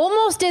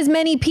almost as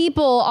many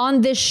people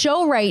on this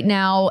show right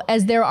now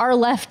as there are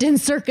left in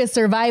Circa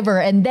Survivor.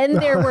 And then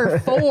there were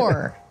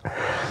 4.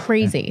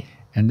 Crazy.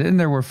 And then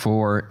there were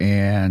 4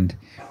 and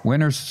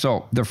winners.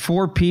 So the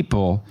 4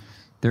 people.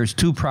 There's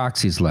 2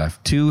 proxies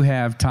left. 2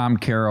 have Tom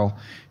Carroll,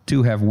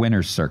 2 have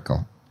Winner's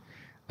Circle,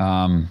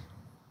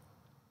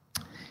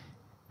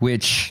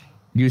 which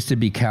used to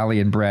be Callie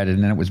and Brett,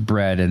 and then it was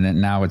Brett, and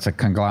then now it's a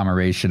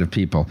conglomeration of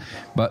people.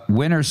 But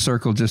Winner's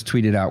Circle just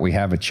tweeted out, we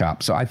have a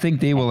chop. So I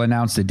think they will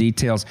announce the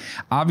details.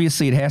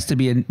 Obviously, it has to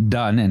be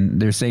done, and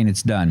they're saying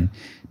it's done,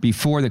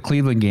 before the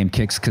Cleveland game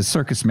kicks, because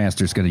Circus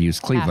Master's going to use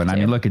Cleveland. I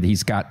mean, look at,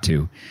 he's got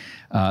to.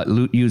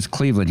 Use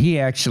Cleveland. He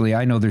actually,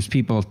 I know there's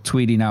people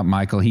tweeting out,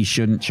 Michael, he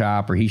shouldn't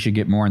chop or he should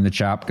get more in the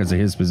chop because of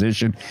his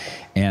position.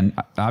 And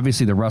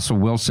obviously the Russell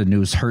Wilson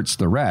news hurts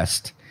the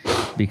rest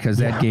because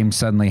that game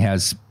suddenly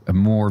has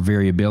more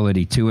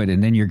variability to it.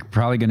 And then you're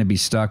probably going to be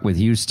stuck with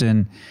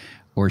Houston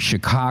or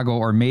Chicago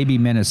or maybe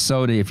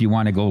Minnesota if you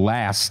want to go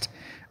last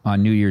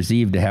on New Year's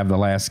Eve to have the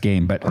last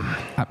game. But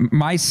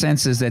my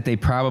sense is that they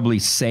probably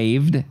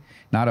saved,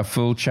 not a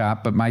full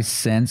chop, but my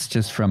sense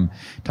just from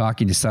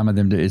talking to some of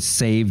them is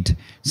saved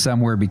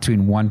somewhere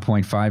between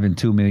 1.5 and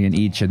 2 million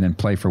each and then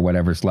play for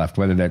whatever's left,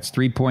 whether that's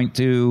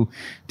 3.2,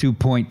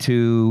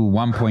 2.2,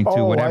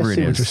 1.2, whatever it is.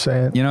 I see what you're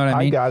saying. You know what I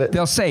mean? I got it.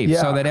 They'll save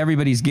so that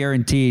everybody's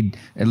guaranteed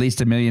at least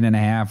 $1.5 million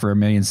or $1.75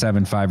 million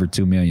or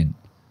 $2 million.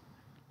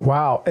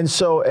 Wow.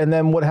 And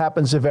then what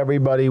happens if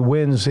everybody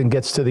wins and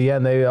gets to the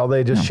end?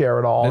 They just share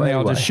it all. Then they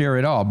all just share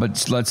it all.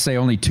 But let's say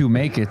only 2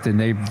 make it, then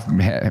they've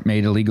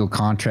made a legal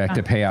contract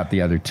to pay out the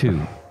other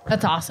 2.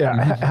 That's awesome.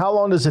 Yeah. How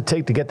long does it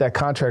take to get that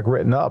contract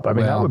written up? I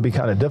mean, that would be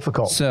kind of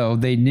difficult. So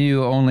they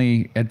knew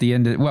only at the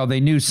end they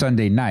knew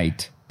Sunday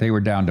night they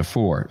were down to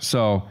 4.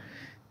 So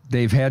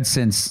they've had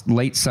since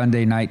late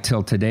Sunday night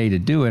till today to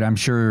do it. I'm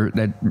sure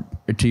that,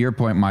 to your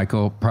point,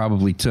 Michael,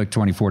 probably took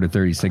 24 to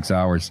 36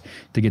 hours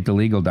to get the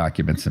legal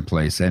documents in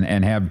place and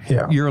have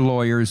your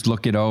lawyers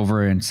look it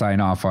over and sign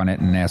off on it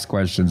and ask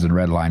questions and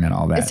redline and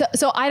all that.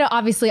 So I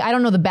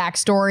don't know the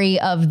backstory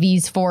of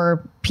these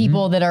 4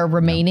 people that are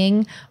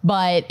remaining,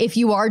 but if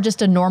you are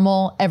just a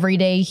normal,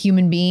 everyday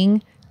human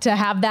being, to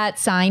have that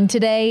signed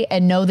today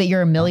and know that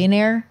you're a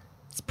millionaire,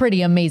 it's a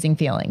pretty amazing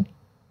feeling.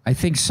 I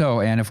think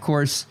so. And of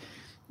course,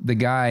 the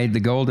guy, the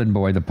golden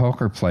boy, the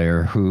poker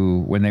player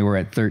who, when they were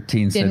at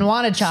 13, didn't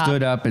want a chop,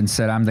 stood up and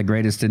said, "I'm the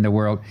greatest in the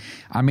world."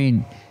 I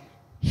mean,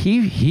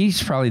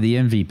 he's probably the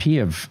MVP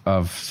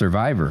of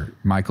Survivor,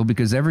 Michael,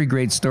 because every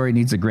great story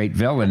needs a great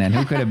villain, and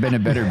who could have been a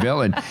better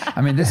villain? I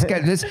mean, this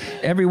guy,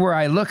 everywhere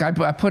I look, I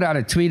put out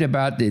a tweet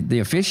about the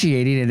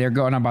officiating, and they're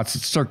going on about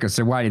circus.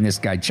 They're whiting this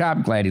guy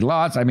chopped, glad he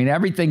lost. I mean,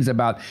 everything's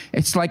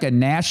it's like a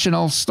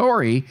national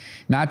story,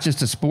 not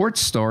just a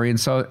sports story. And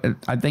so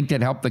I think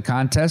that helped the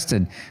contest.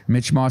 And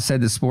Mitch Moss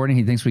said this morning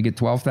he thinks we get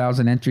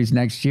 12,000 entries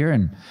next year,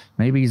 and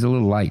maybe he's a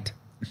little light.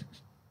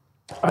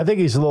 I think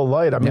he's a little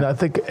light. I mean, I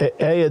think,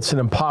 it's an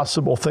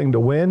impossible thing to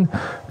win,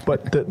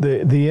 but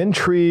the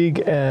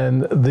intrigue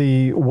and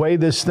the way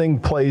this thing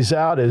plays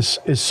out is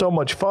so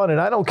much fun.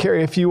 And I don't care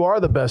if you are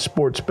the best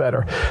sports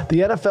bettor. The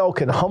NFL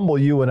can humble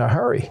you in a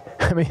hurry.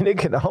 I mean, it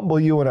can humble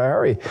you in a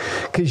hurry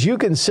because you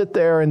can sit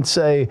there and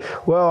say,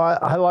 well,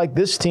 I like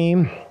this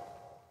team.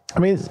 I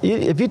mean,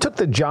 if you took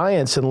the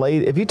Giants and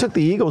if you took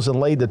the Eagles and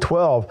laid the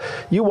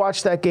 12, you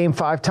watched that game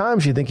 5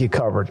 times, you think you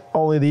covered.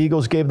 Only the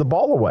Eagles gave the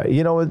ball away.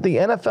 You know, the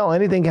NFL,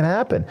 anything can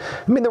happen.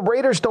 I mean, the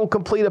Raiders don't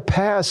complete a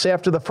pass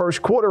after the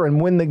first quarter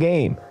and win the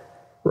game,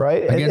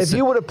 right? And if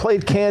you would have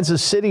played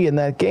Kansas City in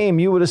that game,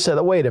 you would have said,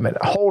 oh, wait a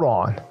minute, hold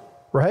on,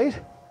 right?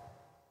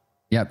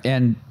 Yeah,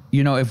 and,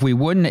 you know, if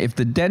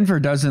the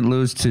Denver doesn't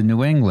lose to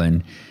New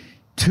England,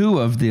 2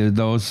 of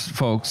those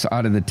folks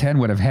out of the 10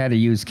 would have had to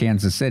use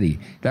Kansas City.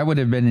 That would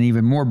have been an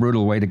even more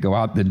brutal way to go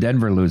out than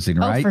Denver losing,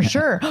 right? Oh, for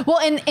sure. Well,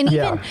 and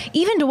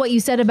even to what you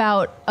said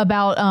about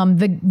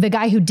the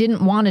guy who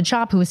didn't want to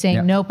chop, who was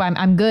saying, nope,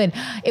 I'm good.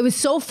 It was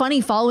so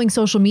funny following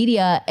social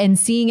media and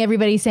seeing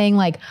everybody saying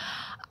like,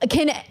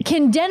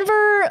 Can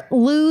Denver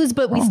lose,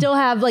 but we still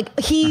have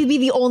he be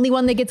the only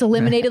one that gets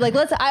eliminated? Like,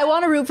 I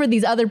want to root for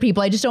these other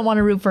people. I just don't want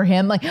to root for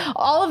him. Like,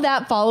 all of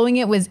that following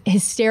it was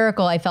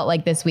hysterical, I felt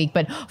like, this week.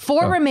 But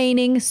 4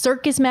 remaining: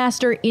 Circus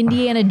Master,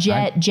 Indiana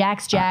Jet,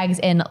 Jax Jags,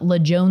 and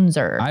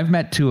LaJoneser. I've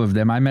met 2 of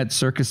them. I met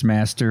Circus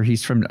Master.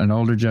 He's from an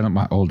older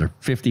gentleman,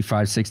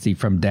 55, 60,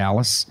 from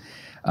Dallas.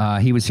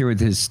 He was here with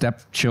his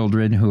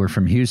stepchildren who are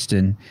from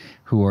Houston,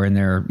 who are in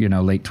their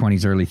late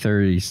 20s, early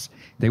 30s.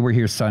 They were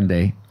here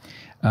Sunday.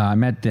 I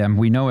met them.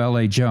 We know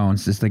L.A.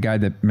 Jones is the guy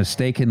that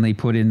mistakenly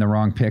put in the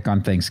wrong pick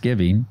on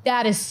Thanksgiving.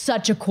 That is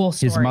such a cool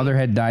story. His mother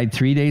had died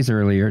 3 days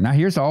earlier. Now,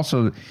 here's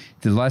also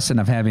the lesson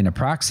of having a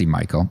proxy,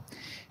 Michael.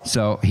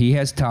 So he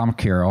has Tom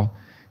Carroll.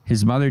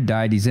 His mother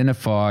died. He's in a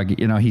fog.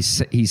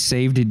 He's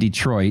saved in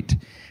Detroit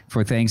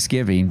for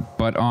Thanksgiving.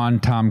 But on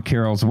Tom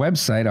Carroll's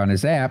website, on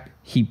his app,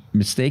 he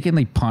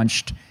mistakenly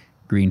punched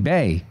Green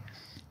Bay.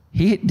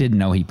 He didn't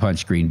know he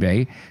punched Green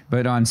Bay.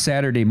 But on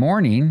Saturday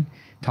morning,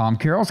 Tom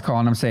Carroll's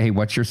calling him, say, hey,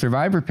 what's your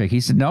Survivor pick?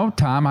 He said, no,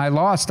 Tom, I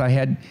lost. I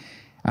had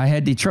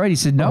Detroit. He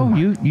said, no,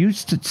 you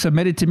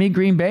submitted to me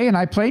Green Bay, and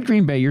I played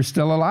Green Bay. You're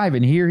still alive,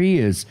 and here he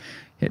is.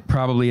 It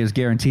probably has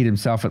guaranteed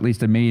himself at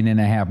least $1.5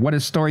 million. What a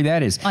story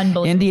that is.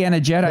 Unbelievable.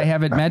 Indiana Jet, I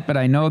haven't met, but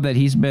I know that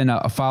he's been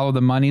a Follow the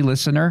Money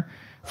listener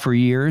for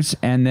years.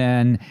 And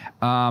then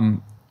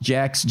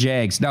Jax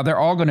Jags. Now, they're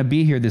all going to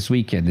be here this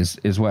weekend,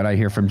 is what I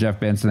hear from Jeff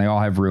Benson. They all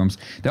have rooms.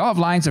 They all have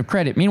lines of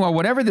credit. Meanwhile,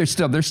 whatever they're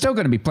still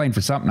going to be playing for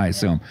something, I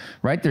assume,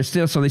 right? They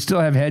still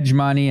have hedge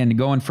money and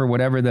going for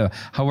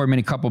however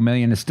many couple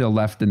million is still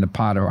left in the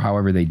pot, or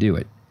however they do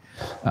it.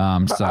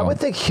 So I would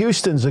think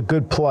Houston's a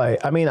good play.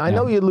 I mean, I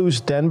know you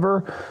lose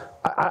Denver.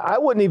 I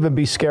wouldn't even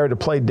be scared to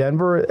play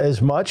Denver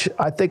as much.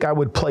 I think I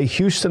would play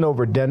Houston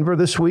over Denver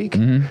this week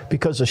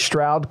because of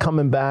Stroud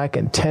coming back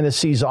and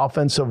Tennessee's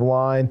offensive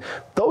line.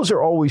 Those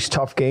are always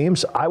tough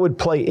games. I would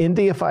play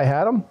Indy if I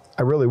had them.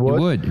 I really would.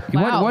 You would.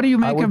 Wow. What do you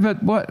make of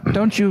it?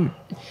 Don't you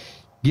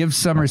give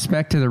some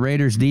respect to the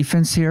Raiders'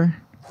 defense here?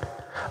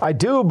 I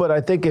do, but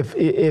I think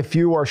if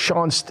you are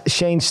Shane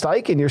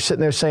Steichen, you're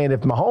sitting there saying,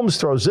 if Mahomes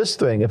throws this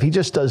thing, if he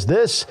just does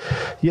this,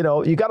 you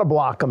got to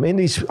block him.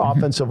 Indy's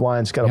offensive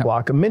line's got to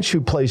block him.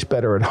 Minshew plays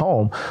better at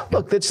home.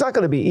 Look, it's not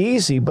going to be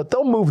easy, but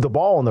they'll move the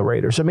ball on the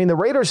Raiders. I mean, the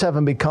Raiders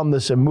haven't become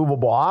this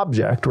immovable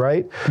object,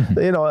 right?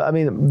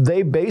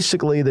 They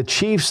basically, the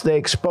Chiefs, they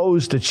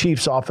exposed the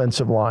Chiefs'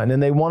 offensive line,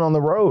 and they won on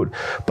the road.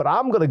 But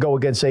I'm going to go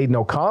against Aiden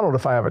O'Connell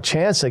if I have a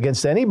chance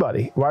against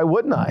anybody. Why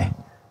wouldn't I?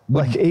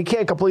 He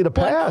can't complete a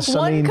pass.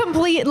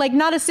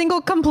 Not a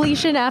single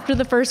completion after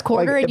the first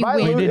quarter, and you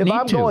win. If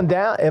I'm going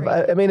down,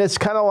 it's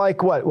kind of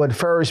like when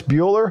Ferris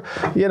Bueller,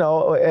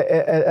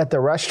 at the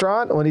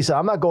restaurant, when he said,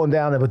 I'm not going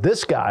down with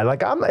this guy.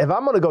 If I'm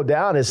going to go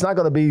down, it's not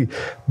going to be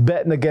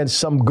betting against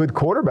some good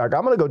quarterback.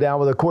 I'm going to go down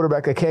with a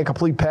quarterback that can't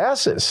complete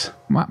passes.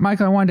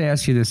 Michael, I wanted to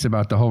ask you this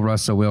about the whole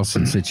Russell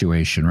Wilson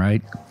situation,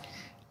 right?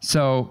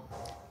 So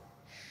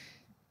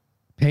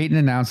Peyton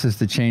announces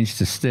the change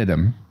to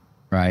Stidham,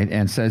 right,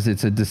 and says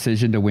it's a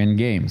decision to win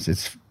games.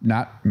 It's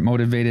not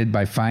motivated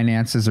by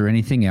finances or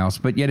anything else.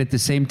 But yet at the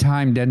same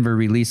time, Denver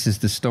releases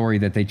the story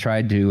that they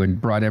tried to and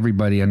brought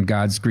everybody on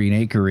God's green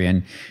acre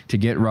in to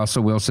get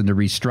Russell Wilson to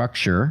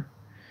restructure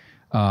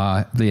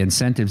the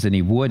incentives, and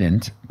he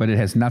wouldn't. But it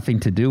has nothing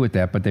to do with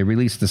that. But they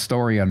released the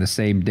story on the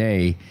same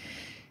day.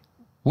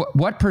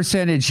 What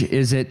percentage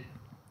is it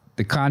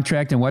the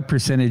contract, and what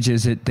percentage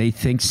is it they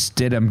think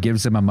Stidham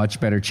gives him a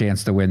much better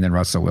chance to win than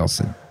Russell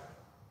Wilson?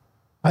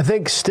 I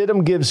think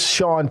Stidham gives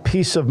Sean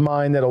peace of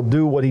mind that he'll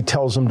do what he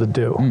tells him to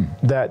do,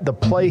 that the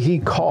play he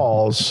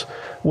calls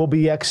will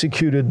be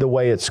executed the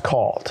way it's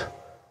called.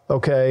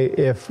 Okay,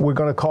 if we're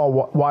going to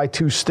call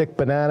Y2 stick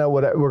banana,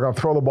 we're going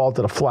to throw the ball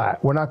to the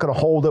flat. We're not going to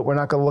hold it. We're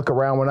not going to look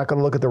around. We're not going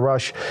to look at the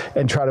rush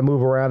and try to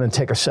move around and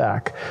take a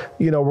sack.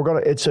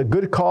 It's a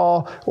good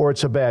call or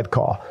it's a bad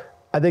call.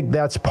 I think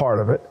that's part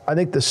of it. I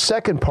think the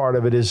second part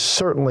of it is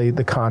certainly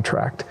the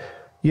contract.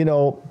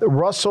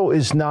 Russell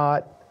is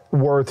not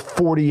worth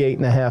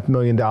 $48.5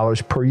 million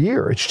per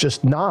year. It's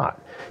just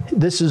not.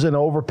 This is an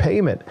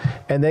overpayment,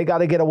 and they got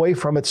to get away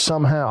from it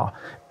somehow.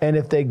 And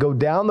if they go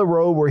down the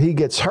road where he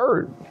gets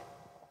hurt,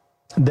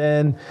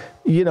 then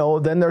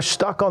they're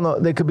stuck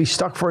they could be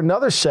stuck for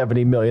another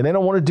 $70 million. They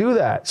don't want to do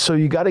that. So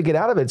you got to get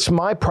out of it. It's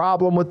my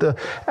problem with the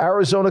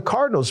Arizona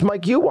Cardinals.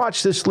 Mike, you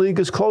watch this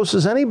league as close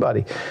as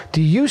anybody.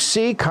 Do you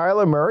see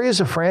Kyler Murray as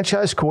a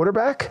franchise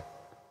quarterback?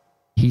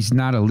 He's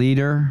not a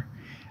leader.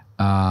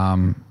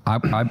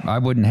 I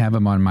wouldn't have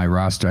him on my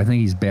roster. I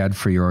think he's bad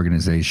for your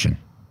organization.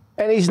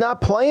 And he's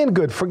not playing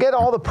good. Forget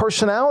all the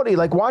personality.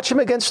 Like, watch him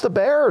against the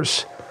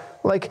Bears.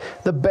 Like,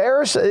 the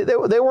Bears, they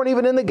weren't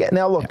even in the game.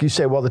 Now, look, you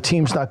say, well, the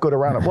team's not good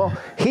around him. Well,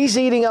 he's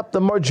eating up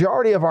the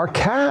majority of our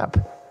cap.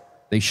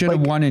 They should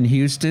have won in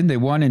Houston. They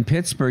won in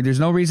Pittsburgh. There's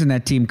no reason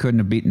that team couldn't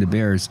have beaten the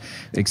Bears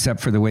except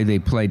for the way they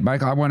played.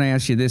 Michael, I want to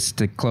ask you this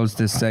to close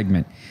this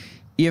segment.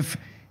 If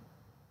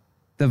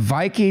the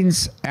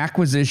Vikings'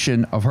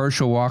 acquisition of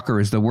Herschel Walker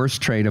is the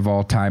worst trade of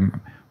all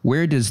time,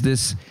 where does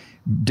this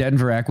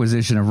Denver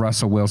acquisition of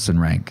Russell Wilson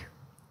rank?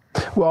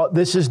 Well,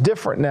 this is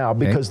different now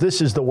because this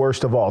is the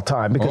worst of all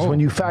time. Because when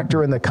you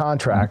factor in the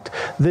contract,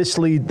 this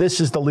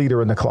is the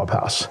leader in the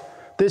clubhouse.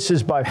 This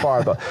is by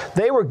far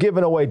they were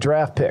giving away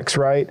draft picks,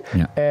 right?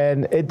 Yeah.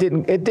 And it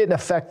didn't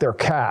affect their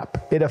cap.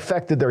 It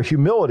affected their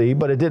humility,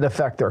 but it didn't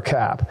affect their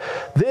cap.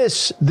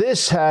 This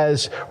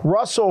has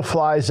Russell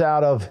flies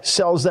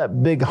sells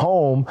that big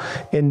home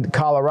in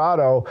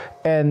Colorado,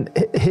 and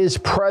his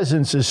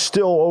presence is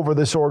still over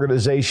this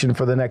organization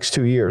for the next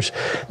 2 years.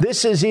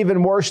 This is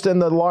even worse than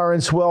the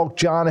Lawrence Welk,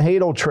 John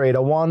Hadel trade,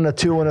 a 1, a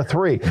 2, and a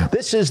 3.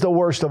 This is the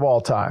worst of all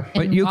time.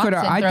 But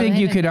I think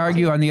you could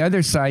argue on the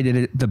other side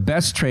that the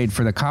best trade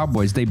for the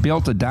Cowboys, they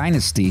built a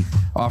dynasty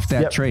off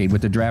that trade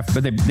with the draft,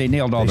 but they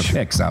nailed all the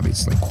picks,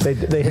 obviously.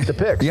 They hit the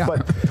picks. Yeah.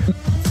 But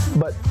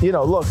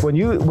look, when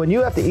you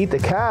have to eat the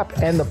cap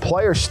and the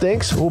player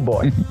stinks, oh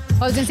boy.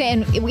 I was gonna say,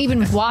 and even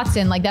with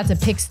Watson, that's a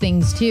picks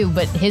things too,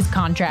 but his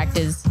contract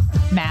is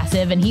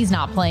massive and he's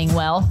not playing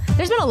well.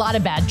 There's been a lot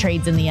of bad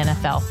trades in the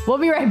NFL. We'll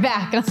be right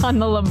back on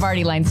the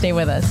Lombardi Line. Stay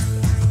with us.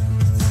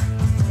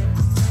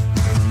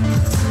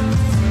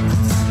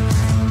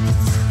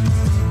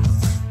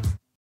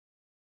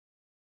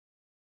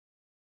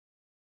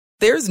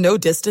 There's no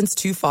distance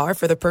too far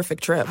for the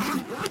perfect trip.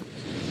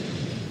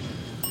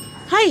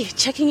 Hi,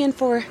 checking in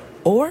for...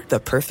 Or the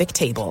perfect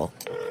table.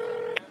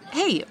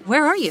 Hey,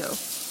 where are you?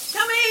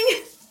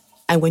 Coming!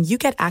 And when you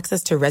get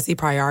access to Resi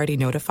Priority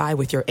Notify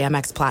with your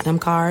Amex Platinum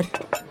card...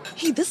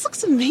 Hey, this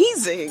looks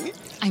amazing.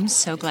 I'm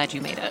so glad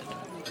you made it.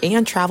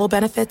 And travel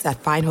benefits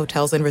at fine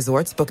hotels and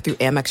resorts booked through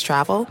Amex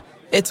Travel,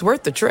 it's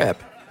worth the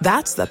trip.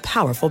 That's the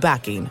powerful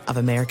backing of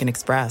American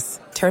Express.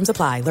 Terms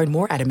apply. Learn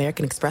more at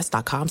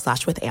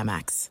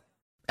americanexpress.com/withAmex.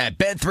 At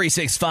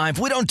Bet365,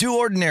 we don't do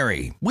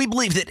ordinary. We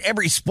believe that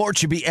every sport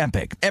should be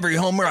epic. Every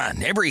home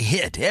run, every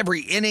hit,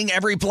 every inning,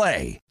 every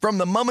play. From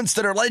the moments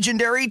that are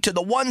legendary to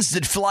the ones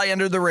that fly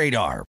under the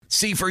radar.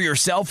 See for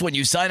yourself when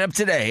you sign up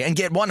today and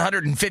get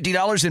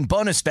 $150 in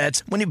bonus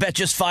bets when you bet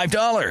just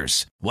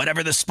 $5.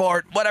 Whatever the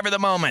sport, whatever the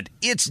moment,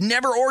 it's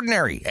never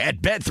ordinary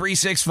at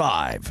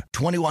Bet365.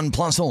 21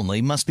 plus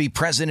only. Must be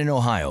present in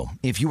Ohio.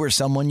 If you or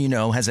someone you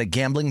know has a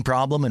gambling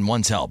problem and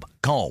wants help,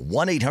 call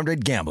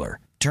 1-800-GAMBLER.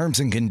 Terms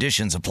and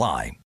conditions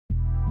apply.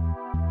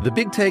 The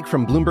Big Take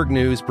from Bloomberg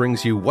News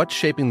brings you what's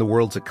shaping the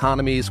world's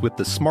economies with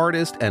the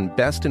smartest and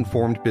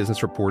best-informed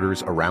business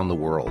reporters around the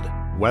world.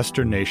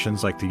 Western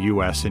nations like the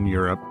U.S. and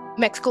Europe.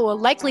 Mexico will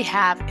likely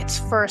have its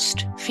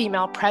first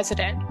female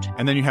president.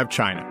 And then you have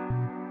China.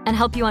 And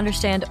help you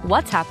understand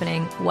what's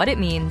happening, what it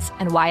means,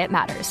 and why it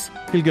matters.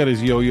 He'll get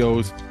his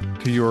yo-yos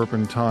to Europe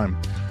in time.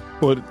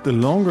 But the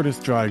longer this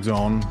drags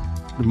on,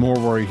 the more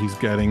worry he's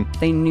getting.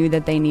 They knew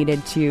that they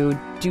needed to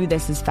do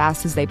this as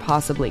fast as they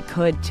possibly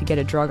could to get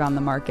a drug on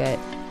the market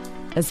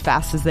as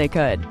fast as they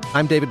could.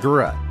 I'm David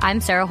Gura. I'm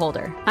Sarah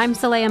Holder. I'm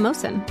Saleha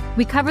Mohsen.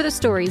 We cover the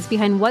stories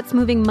behind what's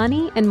moving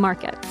money and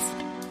markets.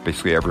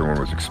 Basically, everyone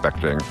was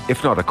expecting,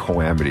 if not a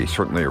calamity,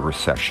 certainly a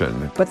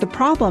recession. But the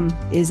problem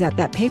is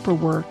that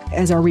paperwork,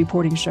 as our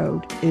reporting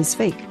showed, is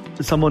fake.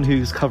 As someone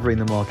who's covering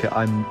the market,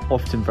 I'm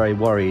often very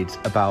worried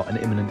about an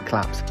imminent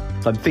collapse.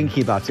 I'm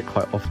thinking about it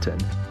quite often.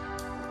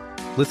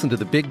 Listen to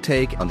The Big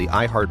Take on the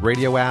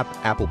iHeartRadio app,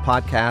 Apple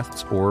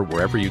Podcasts, or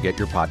wherever you get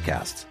your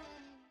podcasts.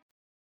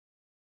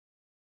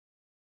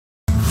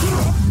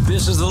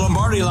 This is the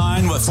Lombardi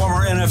Line with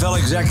former NFL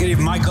executive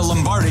Michael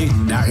Lombardi.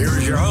 Now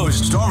here's your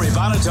host, Stormy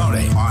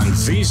Bonatoni, on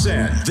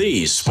VSiN,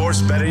 the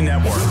Sports Betting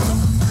Network.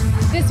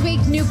 This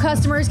week, new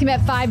customers can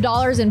bet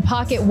 $5 and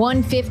pocket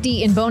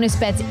 $150 in bonus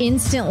bets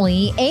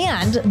instantly,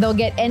 and they'll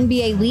get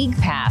NBA League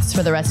Pass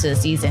for the rest of the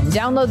season.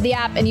 Download the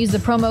app and use the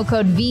promo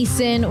code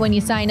VSiN when you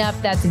sign up.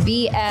 That's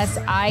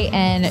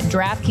VSIN,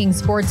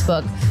 DraftKings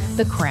Sportsbook.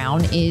 The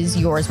crown is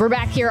yours. We're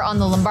back here on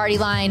the Lombardi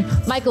Line.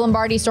 Michael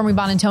Lombardi, Stormy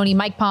Bonatoni,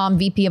 Mike Palm,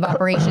 VP of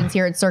Operations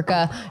here at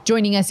Circa,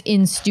 joining us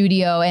in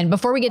studio. And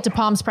before we get to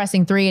Palm's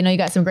Pressing 3, I know you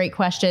got some great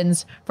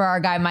questions for our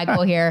guy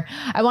Michael here.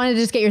 I wanted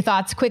to just get your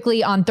thoughts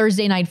quickly on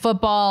Thursday Night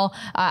Football.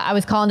 I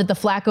was calling it the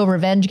Flacco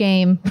revenge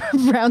game.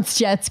 Browns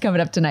Jets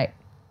coming up tonight.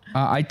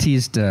 I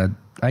teased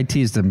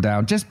them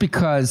down just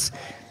because,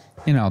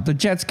 the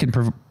Jets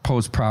can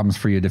pose problems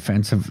for your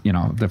defensive,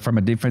 from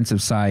a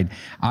defensive side.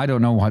 I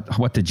don't know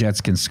what the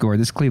Jets can score.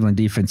 This Cleveland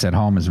defense at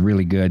home is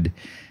really good.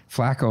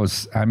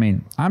 Flacco's,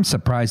 I'm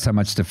surprised how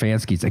much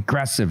Stefanski's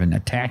aggressive and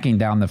attacking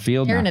down the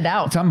field. Tearing it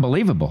out. It's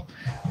unbelievable.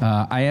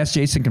 I asked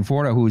Jason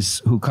Conforto,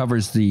 who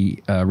covers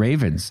the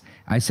Ravens,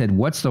 I said,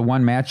 what's the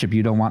one matchup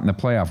you don't want in the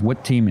playoff?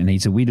 What team? And he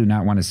said, we do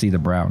not want to see the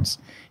Browns.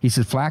 He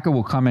said, Flacco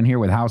will come in here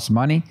with house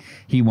money.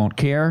 He won't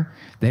care.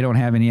 They don't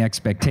have any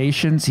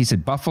expectations. He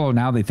said, Buffalo,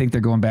 now they think they're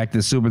going back to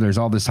the Super. There's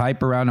all this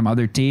hype around them.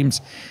 Other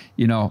teams,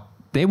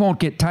 they won't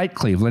get tight,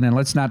 Cleveland. And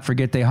let's not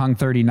forget they hung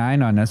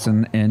 39 on us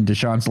in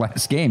Deshaun's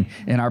last game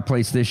in our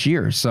place this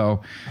year. So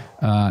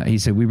he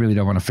said, we really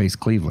don't want to face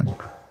Cleveland.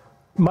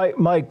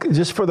 Mike,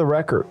 just for the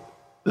record,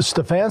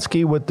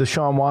 Stefanski with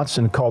Deshaun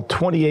Watson called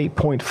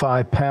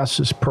 28.5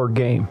 passes per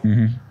game.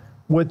 Mm-hmm.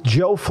 With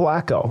Joe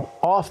Flacco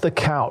off the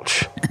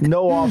couch,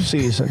 no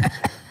offseason,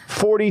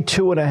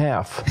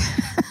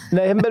 42.5.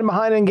 They haven't been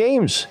behind in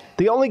games.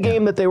 The only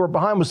game that they were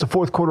behind was the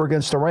fourth quarter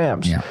against the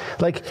Rams. Yeah.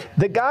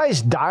 The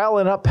guy's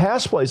dialing up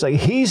pass plays.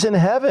 He's in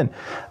heaven.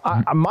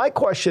 My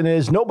question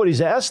is,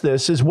 nobody's asked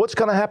this, is what's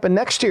going to happen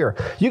next year?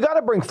 You got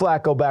to bring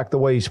Flacco back the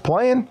way he's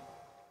playing.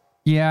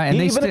 Yeah, and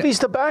even if he's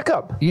the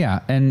backup. Yeah,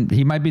 and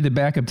he might be the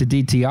backup to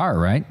DTR,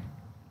 right?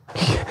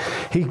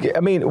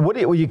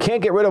 You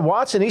can't get rid of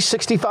Watson. He's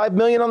 $65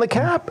 million on the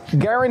cap,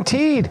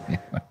 guaranteed.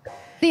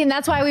 See, and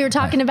that's why we were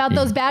talking about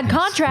those bad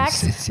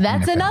contracts.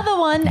 That's another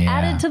one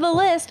added to the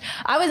list.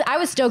 I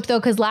was stoked, though,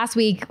 because last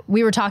week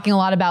we were talking a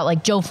lot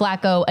about Joe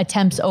Flacco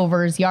attempts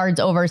overs, yards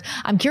overs.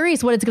 I'm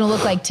curious what it's going to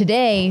look like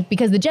today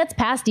because the Jets'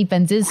 pass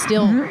defense is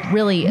still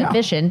really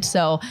efficient.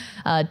 So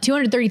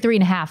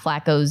 233.5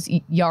 Flacco's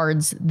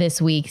yards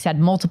this week. He's had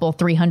multiple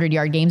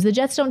 300-yard games. The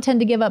Jets don't tend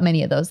to give up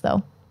many of those,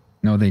 though.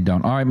 No, they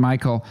don't. All right,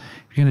 Michael,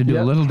 you're going to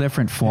do a little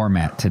different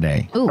format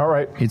today. Ooh. All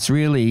right. It's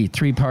really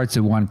 3 parts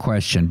of one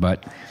question,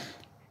 but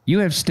you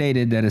have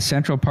stated that a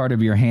central part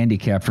of your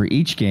handicap for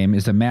each game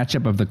is the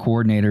matchup of the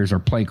coordinators or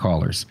play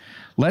callers.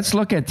 Let's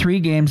look at 3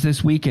 games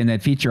this weekend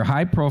that feature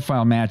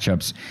high-profile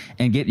matchups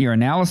and get your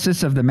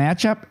analysis of the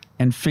matchup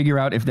and figure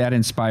out if that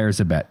inspires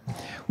a bet.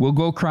 We'll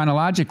go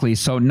chronologically.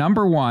 So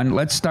number 1,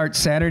 let's start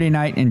Saturday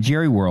night in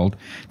Jerry World.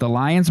 The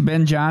Lions'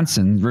 Ben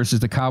Johnson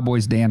versus the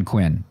Cowboys' Dan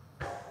Quinn.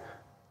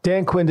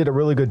 Dan Quinn did a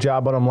really good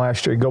job on them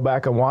last year. Go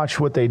back and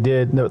watch what they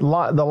did. The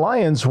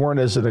Lions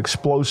weren't as an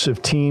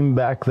explosive team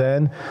back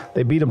then.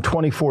 They beat them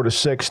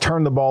 24-6,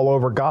 turned the ball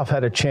over. Goff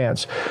had a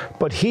chance.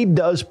 But he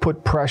does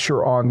put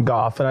pressure on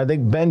Goff. And I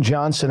think Ben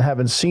Johnson,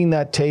 having seen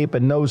that tape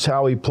and knows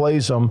how he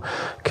plays them,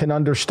 can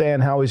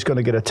understand how he's going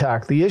to get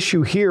attacked. The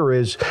issue here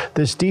is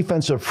this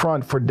defensive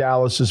front for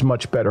Dallas is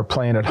much better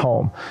playing at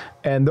home.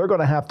 And they're going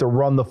to have to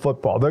run the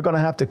football. They're going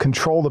to have to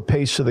control the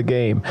pace of the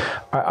game.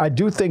 I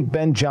do think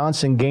Ben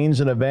Johnson gains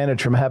an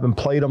advantage from having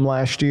played him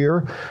last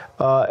year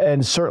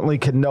and certainly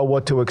can know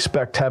what to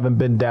expect having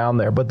been down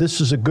there. But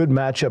this is a good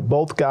matchup.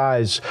 Both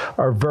guys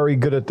are very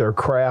good at their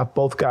craft.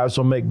 Both guys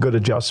will make good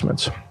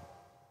adjustments.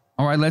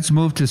 All right, let's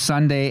move to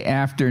Sunday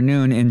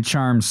afternoon in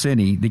Charm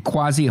City, the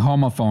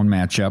quasi-homophone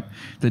matchup.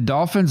 The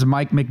Dolphins'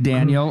 Mike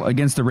McDaniel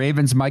against the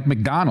Ravens' Mike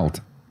McDonald.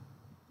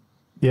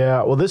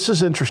 Yeah, well, this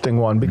is an interesting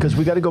one because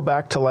we got to go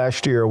back to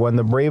last year when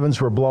the Ravens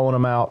were blowing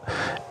them out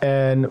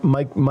and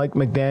Mike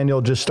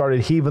McDaniel just started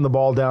heaving the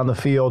ball down the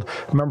field.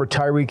 Remember,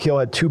 Tyreek Hill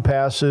had 2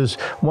 passes.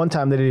 One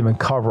time they didn't even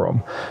cover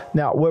him.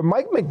 Now, where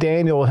Mike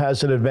McDaniel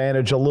has an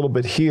advantage a little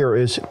bit here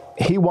is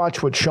he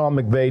watched what Sean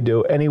McVay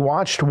do, and he's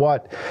watched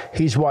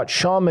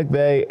Sean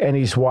McVay and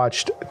he's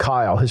watched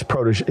Kyle, his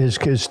protege,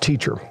 his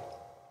teacher.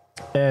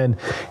 And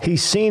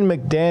he's seen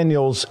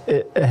McDonald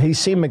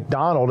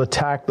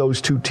attack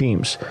those 2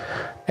 teams.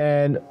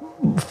 And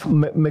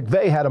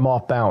McVay had him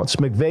off balance.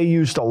 McVay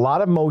used a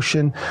lot of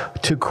motion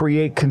to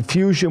create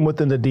confusion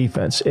within the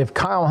defense. If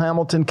Kyle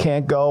Hamilton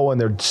can't go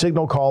and their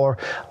signal caller,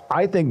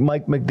 I think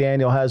Mike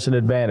McDaniel has an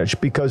advantage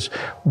because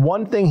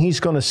one thing he's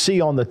going to see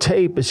on the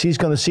tape is he's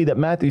going to see that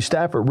Matthew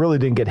Stafford really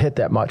didn't get hit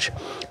that much,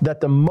 that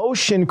the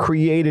motion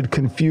created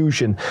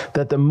confusion,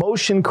 that the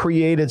motion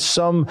created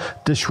some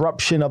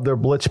disruption of their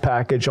blitz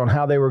package on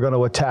how they were going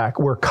to attack,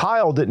 where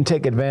Kyle didn't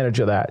take advantage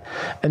of that.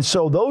 And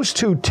so those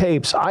 2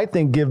 tapes, I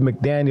think, give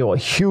McDaniel a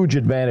huge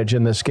advantage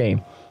in this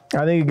game.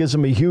 I think it gives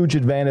them a huge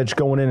advantage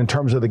going in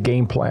terms of the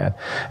game plan.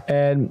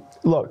 And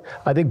look,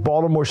 I think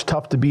Baltimore's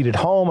tough to beat at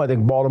home. I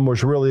think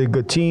Baltimore's really a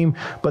good team,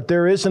 but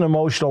there is an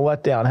emotional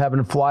letdown having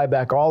to fly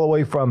back all the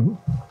way from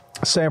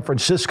San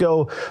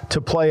Francisco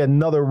to play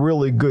another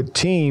really good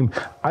team.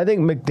 I think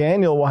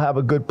McDaniel will have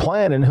a good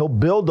plan, and he'll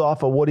build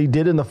off of what he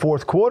did in the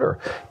fourth quarter.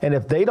 And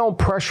if they don't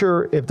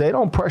pressure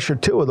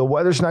Tua, the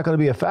weather's not going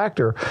to be a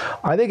factor.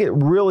 I think it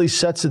really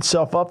sets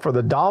itself up for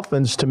the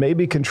Dolphins to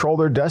maybe control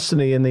their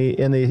destiny in the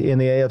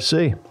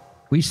AFC.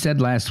 We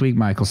said last week,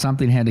 Michael,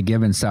 something had to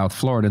give in South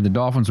Florida. The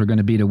Dolphins were going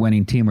to beat a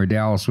winning team where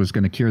Dallas was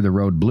going to cure the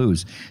road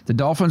blues. The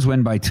Dolphins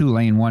win by 2,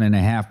 laying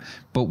 1.5.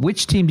 But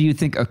which team do you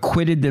think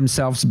acquitted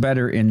themselves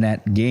better in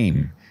that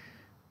game?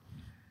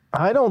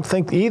 I don't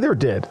think either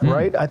did,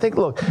 right? I think,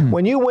 look,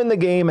 when you win the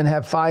game and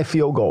have 5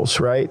 field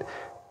goals, right,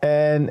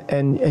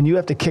 and you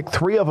have to kick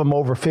 3 of them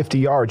over 50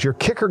 yards. Your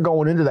kicker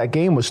going into that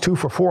game was 2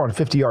 for 4 on a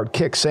 50-yard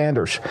kick,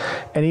 Sanders,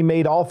 and he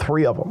made all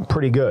 3 of them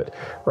pretty good,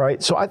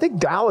 right? So I think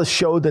Dallas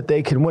showed that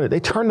they can win it. They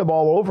turned the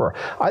ball over.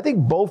 I think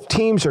both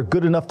teams are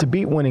good enough to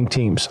beat winning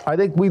teams. I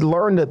think we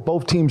learned that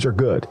both teams are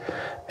good.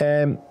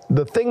 And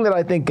the thing that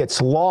I think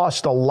gets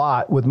lost a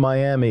lot with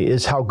Miami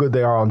is how good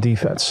they are on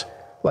defense.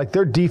 Like,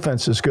 their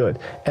defense is good,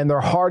 and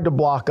they're hard to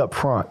block up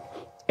front.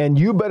 And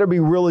you better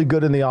be really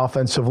good in the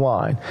offensive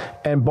line.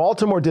 And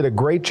Baltimore did a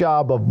great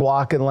job of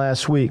blocking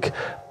last week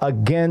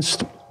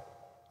against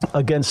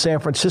San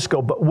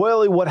Francisco. But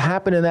really what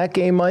happened in that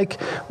game,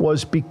 Mike,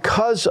 was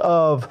because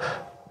of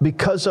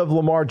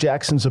Lamar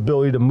Jackson's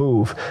ability to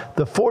move,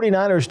 the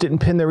 49ers didn't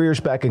pin their ears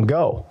back and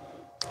go.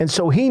 And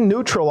so he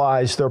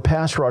neutralized their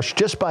pass rush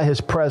just by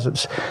his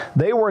presence.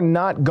 They were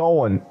not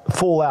going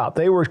full out.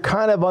 They were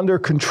kind of under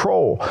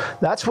control.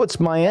 That's what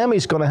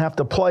Miami's going to have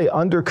to play,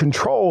 under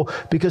control,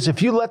 because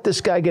if you let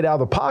this guy get out of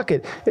the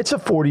pocket, it's a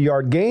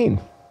 40-yard gain.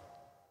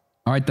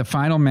 All right, the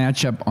final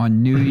matchup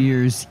on New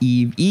Year's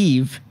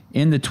Eve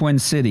in the Twin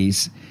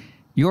Cities.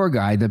 Your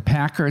guy, the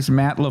Packers'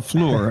 Matt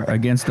LaFleur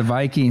against the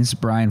Vikings'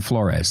 Brian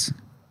Flores.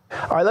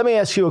 All right, let me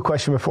ask you a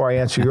question before I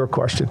answer your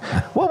question.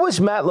 What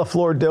was Matt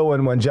LaFleur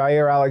doing when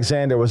Jair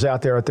Alexander was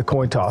out there at the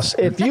coin toss?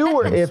 What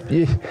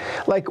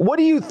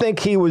do you think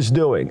he was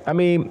doing? I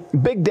mean,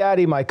 Big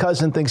Daddy, my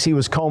cousin, thinks he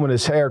was combing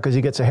his hair because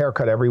he gets a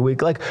haircut every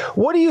week. Like,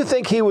 what do you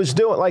think he was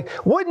doing? Like,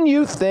 wouldn't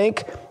you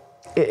think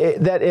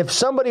that if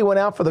somebody went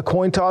out for the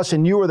coin toss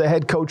and you were the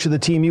head coach of the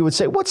team, you would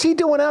say, what's he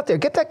doing out there?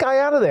 Get that guy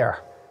out of there.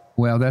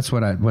 Well, that's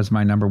what was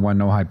my number one,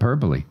 no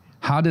hyperbole.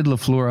 How did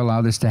LaFleur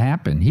allow this to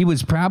happen? He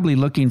was probably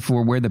looking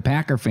for where the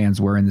Packer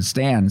fans were in the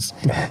stands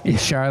in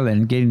Charlotte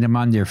and getting them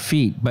on their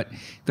feet. But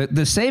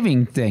the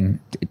saving thing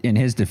in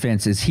his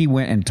defense is he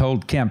went and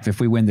told Kemp,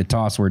 if we win the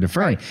toss, we're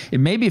deferring.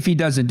 And maybe if he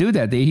doesn't do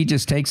that, he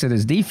just takes it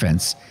as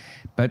defense.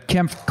 But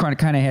Kemp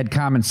kind of had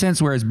common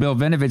sense, whereas Bill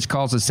Vinovich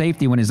calls a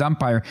safety when his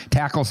umpire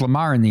tackles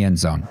Lamar in the end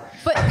zone.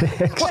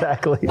 But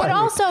exactly. But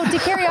also, to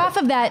carry off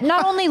of that,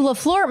 not only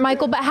LaFleur,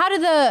 Michael, but how do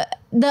the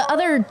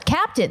other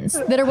captains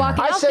that are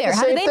walking out there,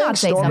 how do they not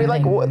say something?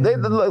 Like, they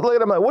look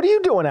at him like, what are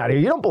you doing out here?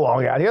 You don't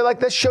belong out here. Like,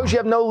 this shows you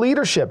have no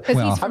leadership.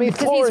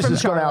 Flores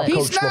is going to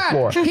outcoach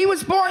LaFleur. He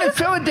was born in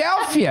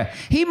Philadelphia.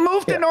 He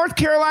moved to North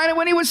Carolina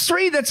when he was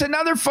 3. That's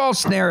another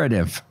false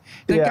narrative.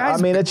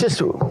 It's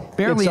just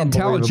barely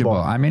intelligible.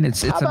 I mean,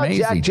 it's How about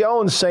amazing. Jack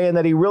Jones saying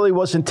that he really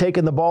wasn't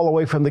taking the ball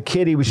away from the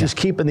kid. He was just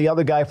keeping the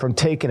other guy from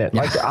taking it.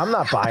 Like, I'm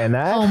not buying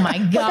that. Oh, my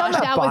gosh, I'm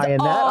not that buying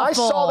was awful. that. I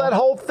saw that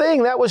whole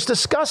thing. That was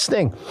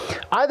disgusting.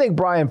 I think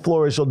Brian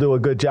Flores will do a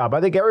good job.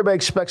 I think everybody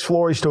expects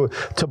Flores to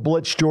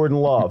blitz Jordan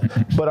Love.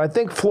 But I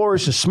think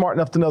Flores is smart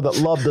enough to know that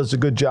Love does a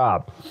good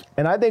job.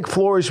 And I think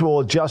Flores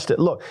will adjust it.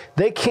 Look,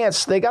 they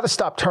got to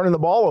stop turning the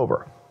ball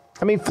over.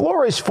 I mean,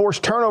 Flores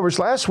forced turnovers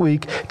last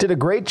week, did a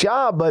great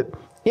job, but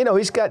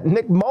he's got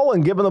Nick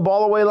Mullen giving the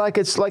ball away like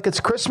it's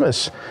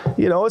Christmas.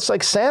 It's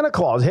like Santa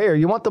Claus. Here,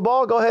 you want the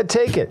ball? Go ahead,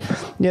 take it.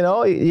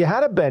 You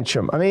had to bench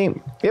him. I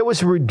mean, it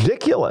was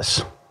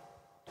ridiculous.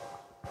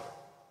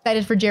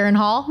 Excited for Jaron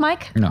Hall,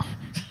 Mike? No.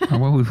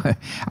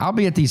 I'll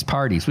be at these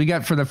parties. We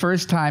got, for the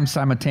first time,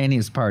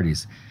 simultaneous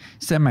parties.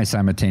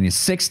 Semi-simultaneous.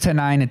 6 to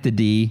 9 at the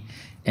D.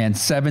 And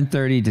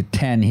 7:30 to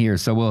 10 here.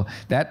 So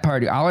that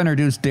party, I'll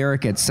introduce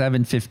Derek at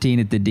 7:15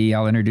 at the D.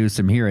 I'll introduce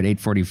him here at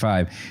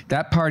 8:45.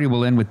 That party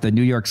will end with the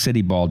New York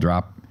City ball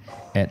drop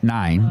at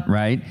 9,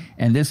 right?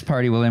 And this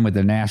party will end with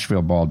the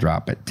Nashville ball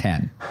drop at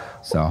 10.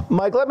 So,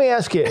 Mike, let me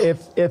ask you,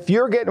 if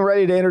you're getting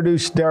ready to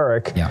introduce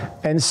Derek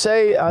and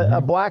say a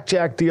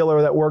blackjack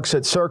dealer that works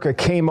at Circa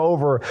came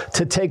over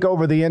to take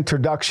over the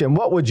introduction,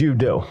 what would you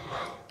do?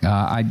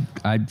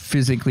 I'd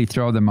physically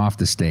throw them off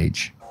the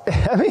stage.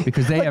 I mean,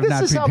 because they have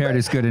not prepared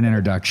as good an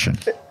introduction.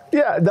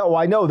 Yeah, no,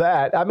 I know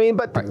that. I mean,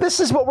 but this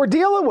is what we're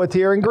dealing with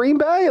here in Green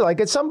Bay. Like,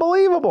 it's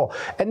unbelievable.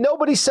 And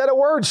nobody said a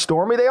word,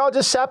 Stormy. They all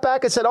just sat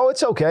back and said, oh,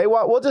 it's okay.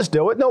 Well, we'll just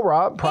do it. No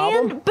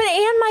problem.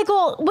 And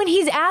Michael, when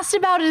he's asked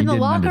about it in the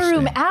locker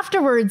room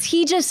afterwards,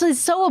 he just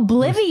is so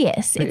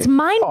oblivious. It's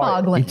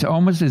mind-boggling. It's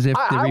almost as if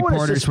the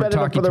reporters were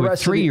talking to a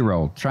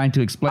 3-year-old trying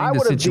to explain the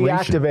situation. I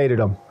would have deactivated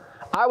him.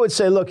 I would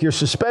say, look, you're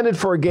suspended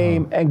for a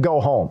game and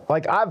go home.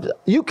 Like,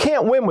 you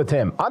can't win with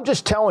him. I'm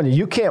just telling you,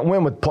 you can't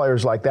win with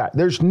players like that.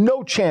 There's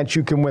no chance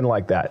you can win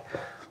like that.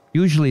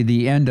 Usually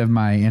the end of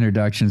my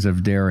introductions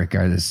of Derek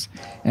are this,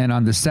 and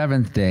on the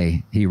 7th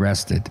day, he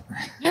rested.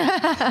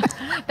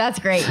 That's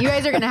great. You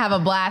guys are going to have a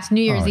blast.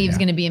 New Year's Eve is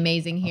going to be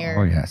amazing here.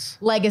 Oh, yes.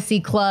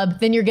 Legacy Club.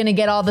 Then you're going to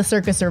get all the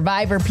Circa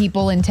Survivor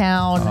people in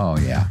town. Oh,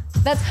 yeah.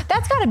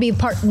 That's got to be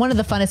one of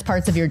the funnest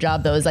parts of your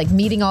job, though, is like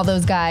meeting all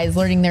those guys,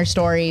 learning their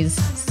stories.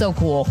 So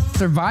cool.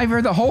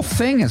 Survivor, the whole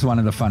thing is one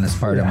of the funnest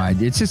part of my.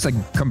 It's just a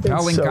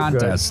compelling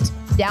contest.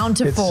 Good. Down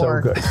to 4.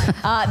 So good.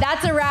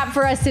 That's a wrap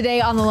for us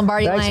today on the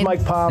Lombardi Line. Thanks,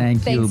 Mike Pop.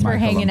 Thanks for Michael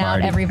hanging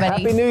Lombardi. out,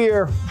 everybody. Happy New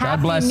Year.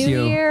 God bless Happy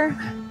you. New Year.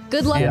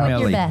 Good luck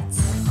with your bets.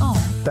 Oh.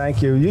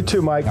 Thank you. You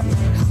too, Mike.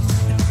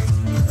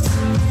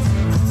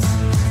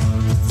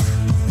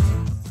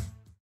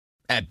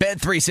 At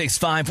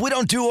Bet365, we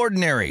don't do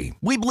ordinary.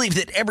 We believe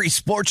that every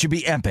sport should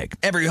be epic.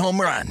 Every home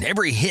run,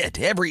 every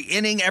hit, every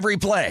inning, every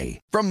play.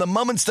 From the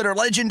moments that are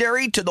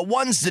legendary to the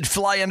ones that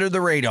fly under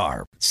the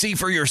radar. See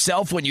for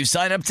yourself when you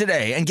sign up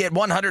today and get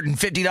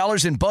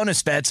 $150 in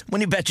bonus bets when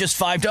you bet just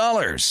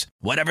 $5.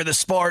 Whatever the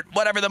sport,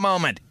 whatever the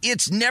moment,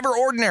 it's never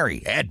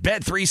ordinary at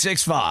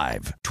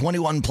Bet365.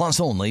 21 plus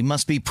only.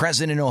 Must be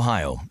present in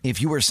Ohio.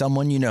 If you or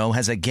someone you know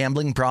has a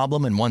gambling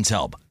problem and wants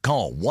help,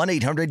 call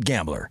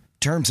 1-800-GAMBLER.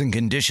 Terms and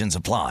conditions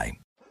apply.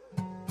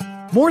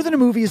 More Than a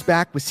Movie is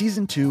back with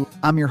Season 2.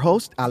 I'm your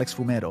host, Alex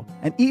Fumero,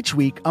 and each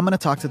week I'm going to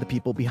talk to the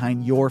people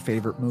behind your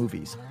favorite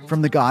movies.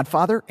 From The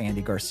Godfather,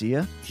 Andy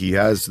Garcia. He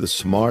has the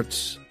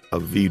smarts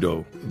of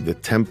Vito, the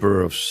temper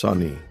of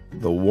Sonny,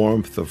 the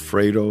warmth of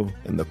Fredo,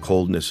 and the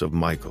coldness of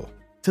Michael.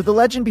 To the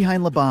legend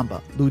behind La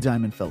Bamba, Lou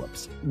Diamond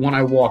Phillips. When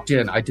I walked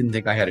in, I didn't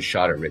think I had a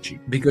shot at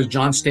Richie because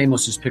John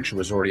Stamos' picture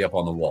was already up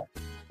on the wall.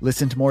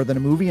 Listen to More Than a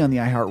Movie on the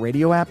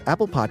iHeartRadio app,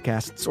 Apple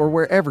Podcasts, or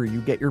wherever you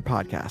get your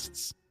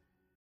podcasts.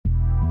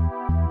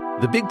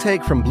 The Big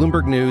Take from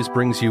Bloomberg News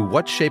brings you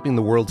what's shaping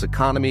the world's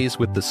economies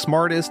with the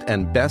smartest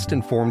and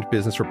best-informed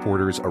business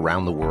reporters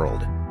around the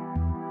world.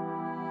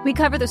 We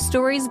cover the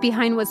stories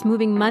behind what's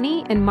moving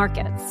money and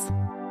markets.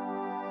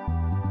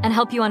 And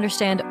help you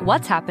understand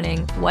what's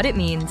happening, what it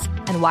means,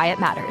 and why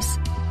it matters.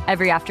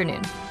 Every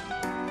afternoon.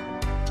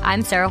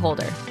 I'm Sarah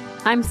Holder.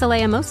 I'm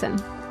Saleha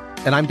Mohsen.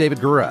 And I'm David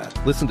Gura.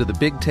 Listen to The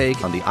Big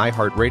Take on the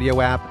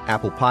iHeartRadio app,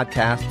 Apple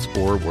Podcasts,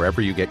 or wherever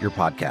you get your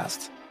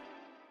podcasts.